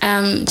do.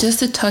 I think just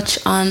to touch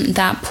on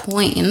that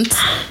point,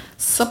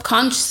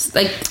 subconscious,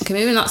 like, okay,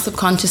 maybe not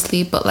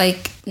subconsciously, but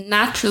like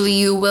naturally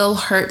you will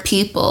hurt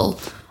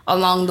people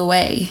along the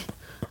way.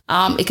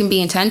 It can be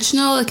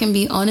intentional, it can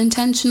be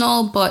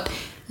unintentional, but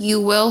you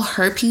will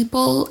hurt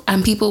people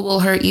and people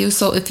will hurt you.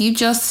 So if you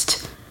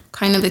just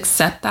kind of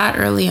accept that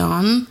early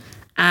on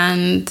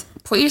and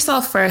put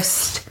yourself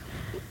first,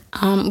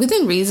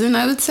 within reason,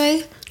 I would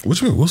say. What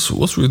do you mean? What's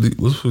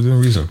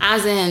within reason?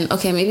 As in,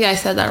 okay, maybe I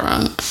said that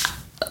wrong.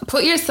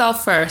 Put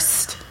yourself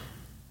first.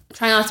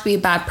 Try not to be a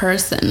bad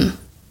person.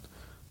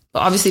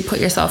 But obviously put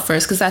yourself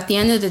first, because at the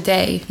end of the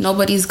day,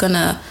 nobody's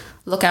gonna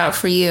look out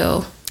for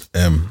you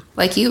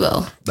like you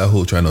will. That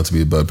whole try not to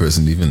be a bad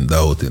person, even that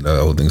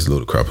whole thing's a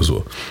load of crap as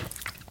well.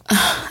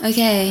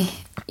 Okay,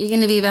 you're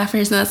gonna be a bad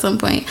person at some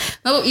point.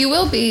 No, you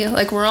will be.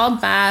 Like, we're all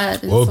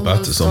bad. We're all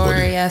bad to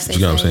somebody. Yes, do you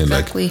know what I'm saying?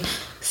 Exactly. Like,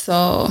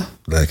 so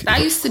like,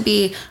 that used to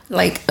be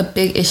like a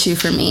big issue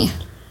for me.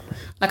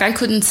 Like, I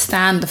couldn't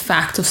stand the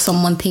fact of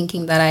someone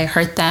thinking that I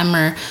hurt them,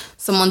 or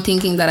someone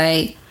thinking that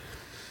I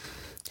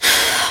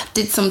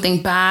did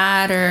something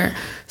bad, or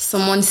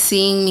someone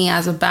seeing me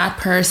as a bad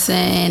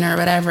person or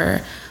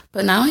whatever.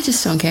 But now I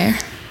just don't care.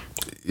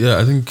 Yeah,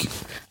 I think,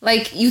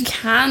 like, you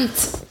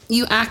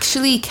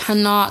actually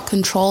cannot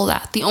control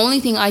that. The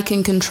only thing I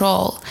can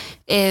control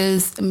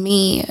is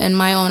me and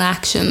my own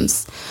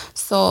actions.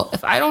 So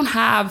if I don't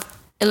have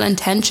ill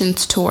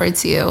intentions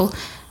towards you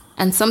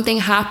and something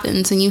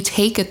happens and you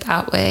take it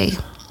that way,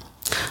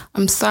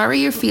 I'm sorry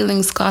your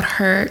feelings got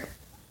hurt,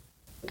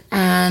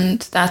 and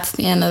that's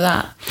the end of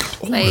that.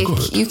 Oh,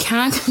 like, you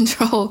can't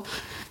control,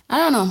 I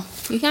don't know,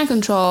 you can't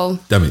control.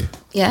 Demi.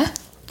 Yeah?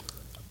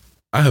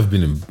 I have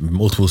been in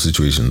multiple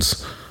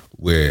situations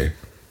where,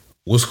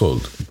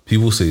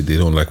 people say they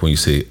don't like when you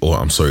say, oh,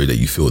 I'm sorry that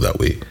you feel that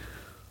way.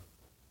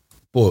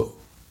 But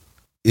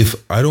if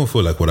I don't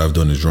feel like what I've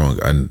done is wrong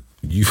and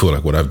you feel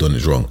like what I've done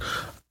is wrong,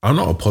 I'm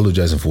not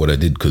apologizing for what I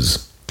did,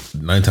 because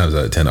 9 times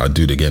out of 10 I'll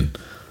do it again.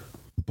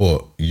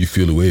 But you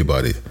feel a way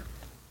about it.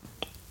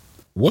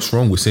 What's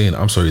wrong with saying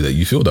I'm sorry that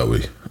you feel that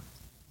way?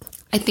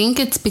 I think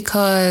it's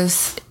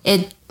because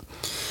it's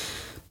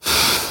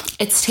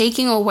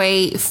taking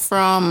away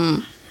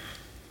from,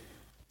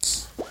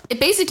 it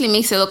basically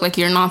makes it look like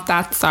you're not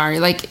that sorry.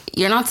 Like,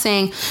 you're not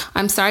saying,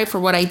 I'm sorry for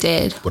what I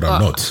did. But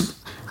I'm not.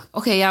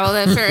 Okay, yeah, well,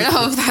 then fair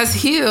enough,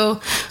 that's you.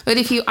 But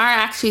if you are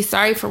actually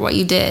sorry for what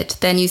you did,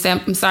 then you say,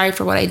 I'm sorry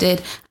for what I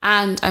did,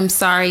 and I'm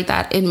sorry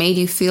that it made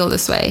you feel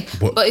this way.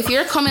 But if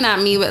you're coming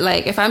at me with,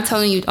 like, if I'm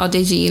telling you, oh,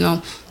 Digi, you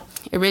know,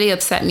 it really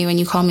upset me when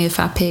you called me a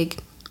fat pig.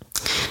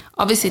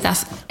 Obviously,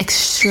 that's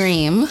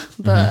extreme,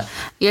 but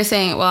you're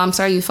saying, well, I'm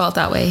sorry you felt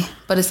that way.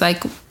 But it's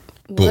like,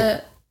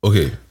 what?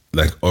 Okay,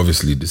 like,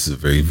 obviously, this is a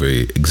very,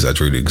 very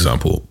exaggerated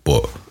example,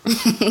 but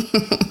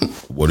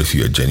what if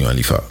you're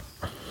genuinely fat?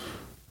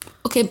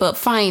 Okay, but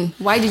fine.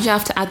 Why did you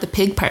have to add the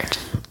pig part?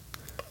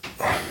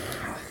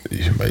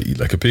 You might eat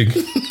like a pig.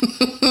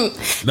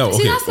 No, okay,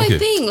 see, that's my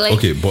thing. Like,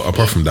 okay, but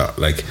apart from that,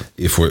 like,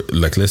 if we're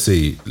like, let's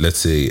say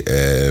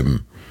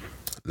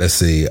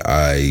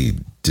I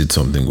did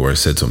something or I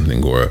said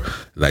something, or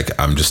like,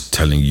 I'm just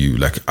telling you,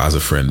 like, as a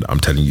friend, I'm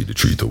telling you the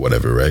truth or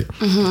whatever, right?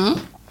 Mm-hmm.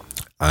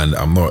 And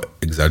I'm not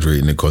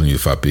exaggerating and calling you a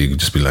fat pig.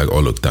 Just be like, oh,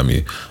 look,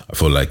 Dami, I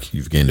feel like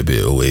you've gained a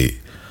bit of weight,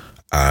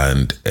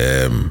 and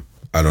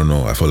I don't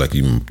know, I feel like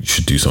you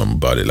should do something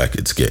about it. Like,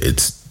 it's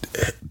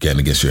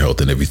getting against your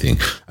health and everything.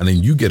 And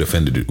then you get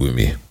offended with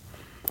me.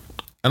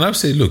 And I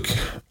say, look,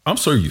 I'm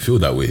sorry you feel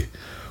that way,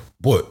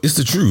 but it's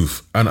the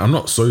truth. And I'm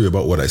not sorry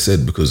about what I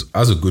said, because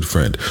as a good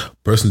friend,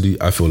 personally,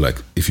 I feel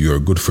like if you're a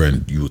good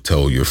friend, you will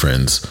tell your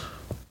friends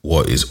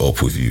what is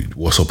up with you,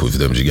 what's up with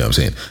them. Do you get what I'm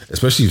saying?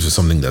 Especially if it's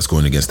something that's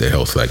going against their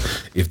health. Like,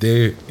 if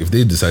they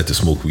decide to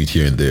smoke weed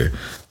here and there,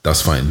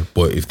 that's fine.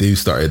 But if they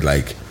started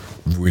like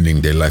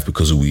ruining their life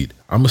because of weed,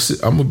 I'm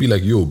gonna be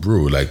like, yo,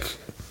 bro, like,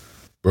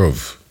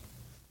 bruv,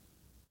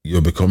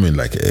 you're becoming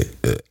like a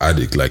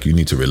addict. Like, you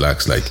need to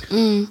relax. Like,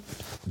 do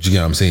you get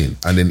what I'm saying?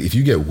 And then if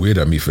you get weird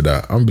at me for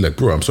that, I'm gonna be like,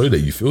 bro, I'm sorry that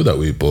you feel that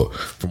way, but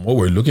from what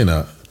we're looking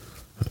at,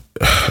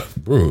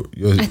 bro,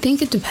 I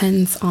think it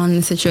depends on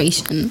the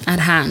situation at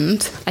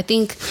hand. I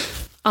think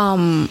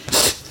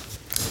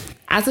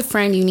as a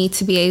friend, you need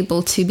to be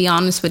able to be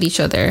honest with each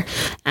other.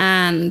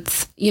 And,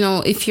 you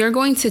know, if you're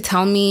going to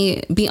tell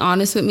me, be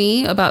honest with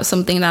me about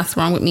something that's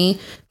wrong with me,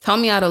 tell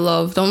me out of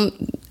love.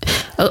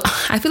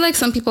 I feel like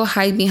some people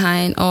hide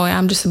behind, oh,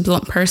 I'm just a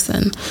blunt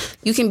person.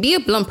 You can be a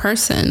blunt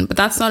person, but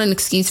that's not an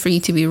excuse for you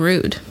to be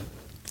rude.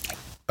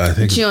 I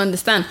think. Do you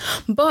understand?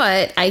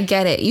 But I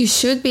get it. You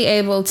should be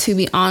able to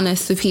be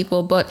honest with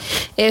people. But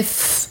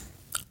if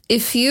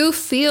you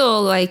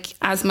feel like,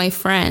 as my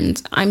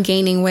friend, I'm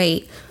gaining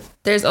weight,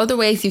 there's other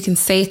ways you can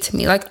say it to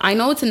me. Like, I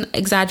know it's an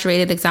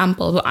exaggerated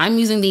example, but I'm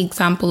using the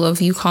example of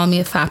you calling me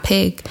a fat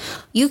pig.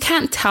 You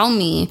can't tell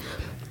me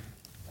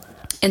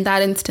in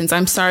that instance,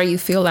 I'm sorry you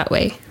feel that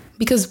way.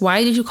 Because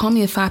why did you call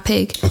me a fat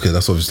pig? Okay,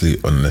 that's obviously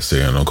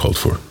unnecessary and uncalled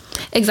for.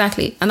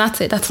 Exactly. And that's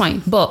it. That's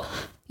fine. But,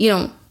 you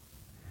know,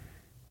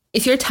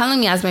 if you're telling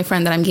me as my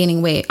friend that I'm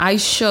gaining weight, I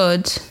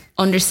should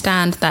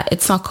understand that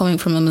it's not coming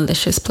from a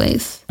malicious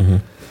place. Mm-hmm.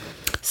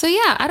 So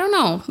yeah, I don't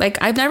know.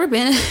 Like, I've never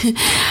been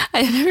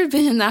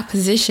in that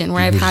position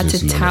where I've had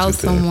to tell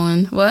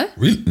someone what?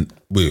 Really?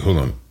 Wait, hold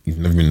on. You've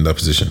never been in that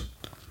position?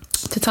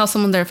 To tell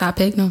someone they're a fat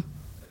pig? No.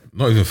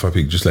 Not even fat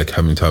pig, just like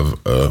having to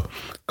have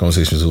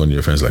conversations with one of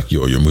your friends, like,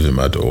 yo, you're moving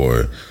mad,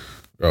 or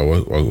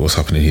what's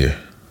happening here?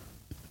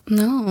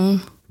 No.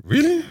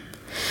 Really?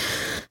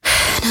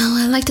 No,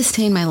 I like to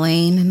stay in my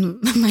lane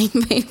and mind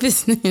my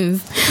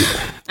business.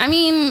 I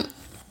mean,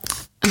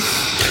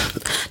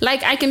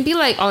 like, I can be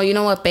like, oh, you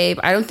know what, babe,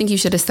 I don't think you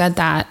should have said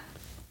that.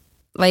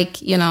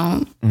 Like, you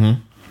know,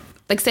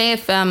 like, say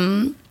if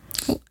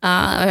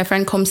a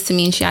friend comes to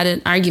me and she had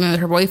an argument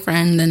with her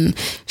boyfriend and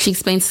she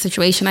explains the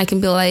situation, I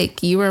can be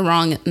like, you were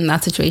wrong in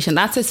that situation.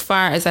 That's as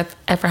far as I've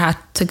ever had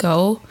to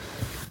go.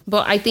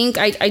 But I think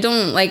I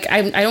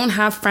don't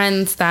have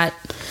friends that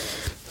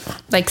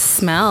like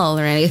smell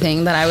or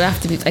anything that I would have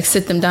to be like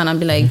sit them down and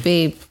be like,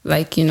 babe,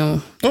 like, you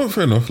know. Oh,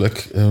 fair enough.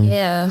 Like,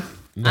 yeah.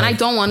 No. And I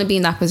don't want to be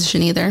in that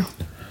position either.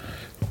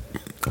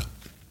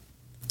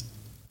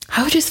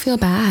 I would just feel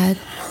bad.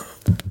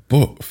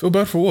 But feel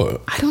bad for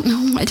what? I don't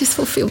know. I just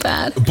feel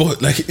bad.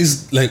 But like,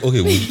 is like,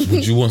 okay,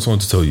 would you want someone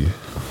to tell you?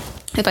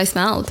 If I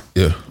smelled?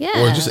 Yeah.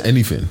 Yeah. Or just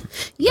anything?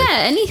 Yeah, like,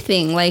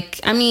 anything. Like,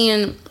 I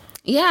mean,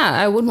 yeah,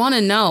 I would want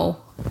to know.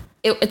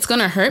 It's going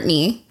to hurt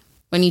me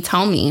when you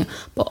tell me,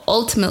 but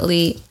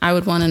ultimately, I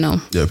would want to know.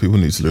 Yeah, people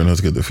need to learn how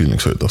to get their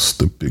feelings hurt. That's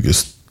the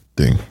biggest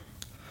thing.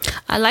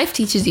 Life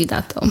teaches you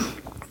that, though.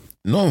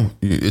 No,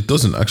 it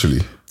doesn't,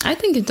 actually. I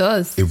think it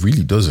does. It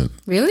really doesn't.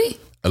 Really?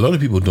 A lot of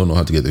people don't know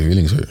how to get their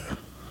feelings hurt.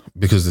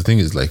 Because the thing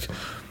is, like,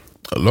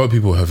 a lot of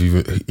people have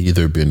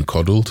either been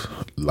coddled,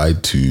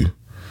 lied to,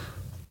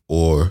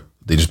 or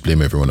they just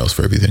blame everyone else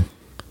for everything.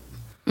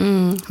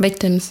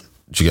 Victims.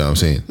 Do you get what I'm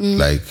saying?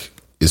 Like,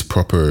 it's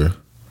proper,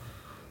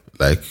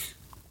 like,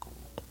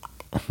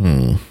 how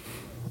can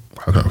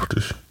I put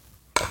this?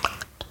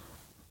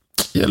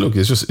 Yeah, look,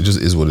 it just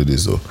is what it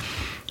is, though.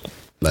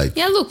 Like,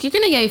 yeah, look, you're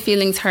gonna get your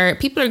feelings hurt.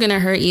 People are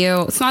gonna hurt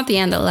you. It's not the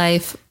end of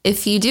life.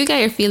 If you do get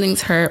your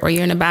feelings hurt or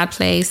you're in a bad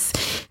place,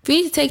 if you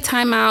need to take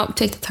time out,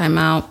 take the time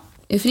out.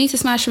 If you need to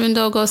smash a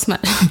window, go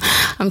smash.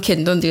 I'm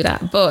kidding, don't do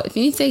that. But if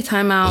you need to take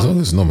time out, as long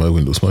as it's not my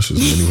window smashes,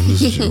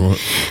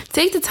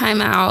 take the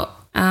time out,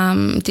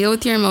 deal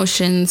with your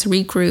emotions,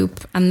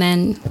 regroup, and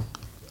then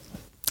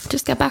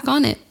just get back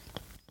on it.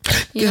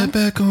 Get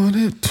back on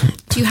it.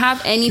 Do you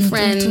have any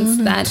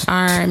friends that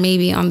are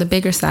maybe on the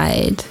bigger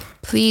side?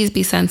 Please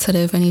be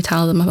sensitive when you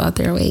tell them about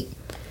their weight.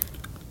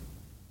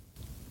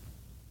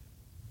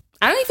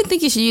 I don't even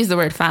think you should use the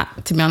word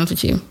fat, to be honest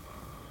with you.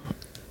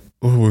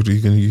 What word are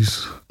you going to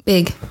use?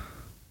 Big.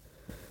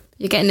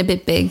 You're getting a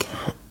bit big.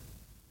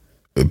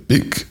 A bit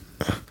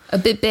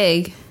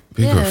big.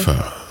 Big or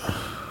fat?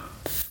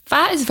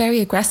 Fat is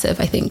very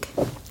aggressive, I think.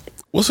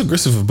 What's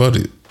aggressive about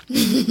it?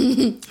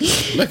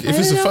 Like, if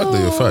it's a fact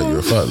that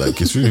you're fat. Like,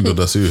 it's really not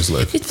that serious.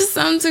 Like, it just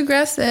sounds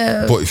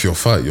aggressive. But if you're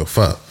fat, you're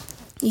fat.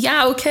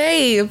 Yeah,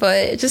 okay, but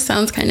it just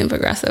sounds kind of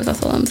aggressive.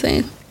 That's all I'm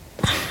saying.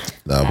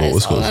 Nah, but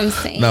what's called?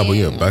 Nah, but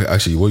yeah, back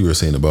actually, what you were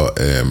saying about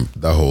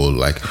that whole,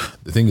 like,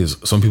 the thing is,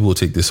 some people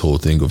take this whole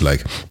thing of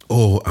like,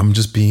 oh, I'm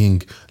just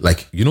being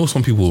like, you know,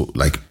 some people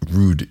like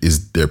rude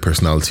is their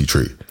personality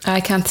trait.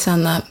 I can't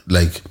stand that.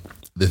 Like,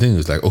 the thing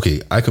is, like,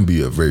 okay, I can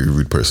be a very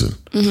rude person,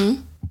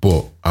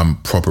 but I'm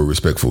proper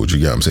respectful. Do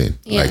you get what I'm saying?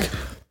 Yeah. Like,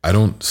 I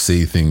don't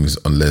say things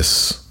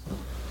unless,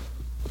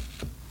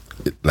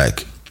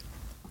 like,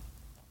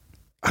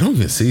 I don't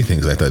even say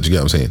things like that. Do you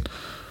get what I'm saying?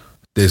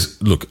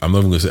 Look, I'm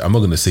not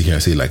gonna sit here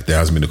and say like there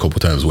has been a couple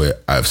times where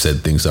I've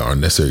said things that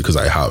aren't necessary, because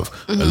I have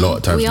a lot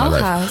of times in my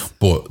life. Have.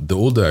 But the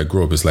older I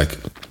grow up, it's like,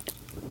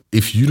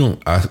 if you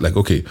don't ask, like,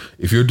 okay,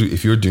 if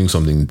you're doing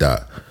something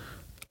that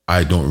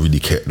I don't really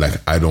care, like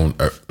I don't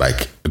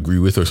like agree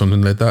with or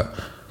something like that,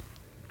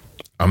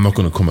 I'm not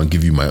going to come and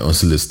give you my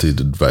unsolicited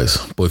advice.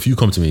 But if you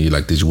come to me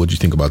like, Deji, what do you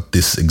think about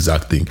this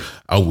exact thing?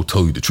 I will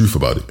tell you the truth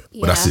about it.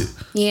 But that's it.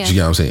 Yeah. Do you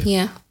get what I'm saying?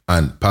 Yeah.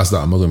 And past that,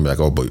 I'm not going to be like,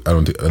 oh, but I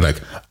don't think,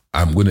 like,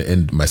 I'm going to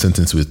end my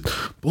sentence with,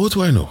 but what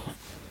do I know?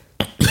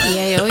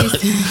 Yeah, you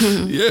always.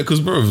 Yeah,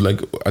 because, bro,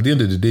 like, at the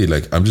end of the day,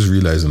 like, I'm just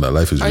realizing that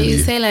life is Or really... you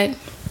say like,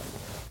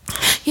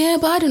 yeah,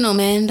 but I don't know,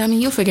 man. I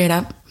mean, you'll figure it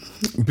out.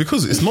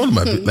 Because it's not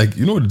my... like,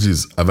 you know what it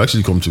is? I've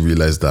actually come to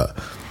realize that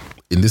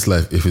in this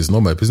life, if it's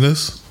not my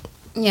business...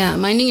 Yeah,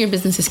 minding your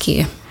business is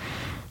key.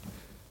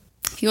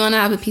 If you want to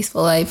have a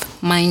peaceful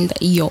life, mind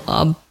your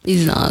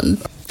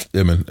business.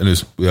 Yeah, man.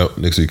 Anyways, we out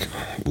next week.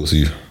 We'll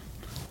see you.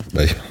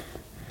 Bye.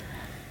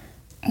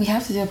 We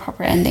have to do a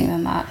proper ending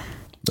than that.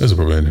 That's a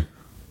proper ending.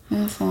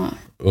 No, it's not.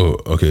 Oh,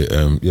 okay.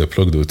 Yeah,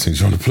 plug those things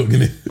you want to plug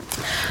in it.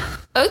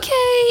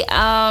 Okay,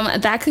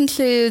 that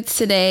concludes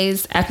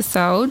today's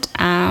episode.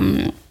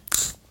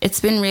 It's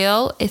been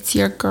real. It's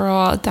your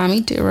girl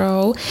Dami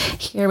Duro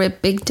here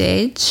with Big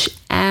Dage.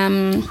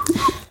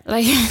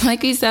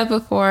 Like we said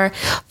before,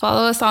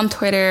 follow us on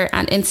Twitter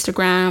and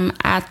Instagram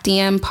at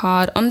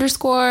DMPod_.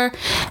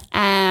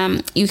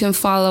 You can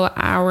follow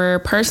our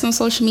personal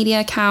social media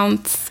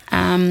accounts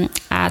on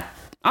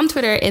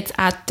Twitter, it's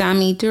at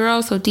Dami Duro,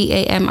 so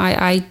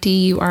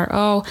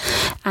DAMIIDURO,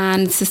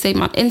 and it's the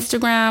same on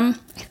Instagram,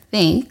 I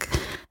think.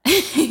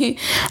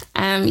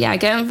 Yeah,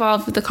 get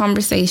involved with the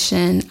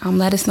conversation.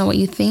 Let us know what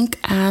you think,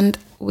 and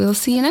we'll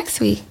see you next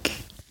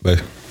week.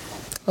 Bye.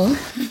 Oh,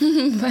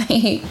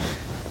 bye.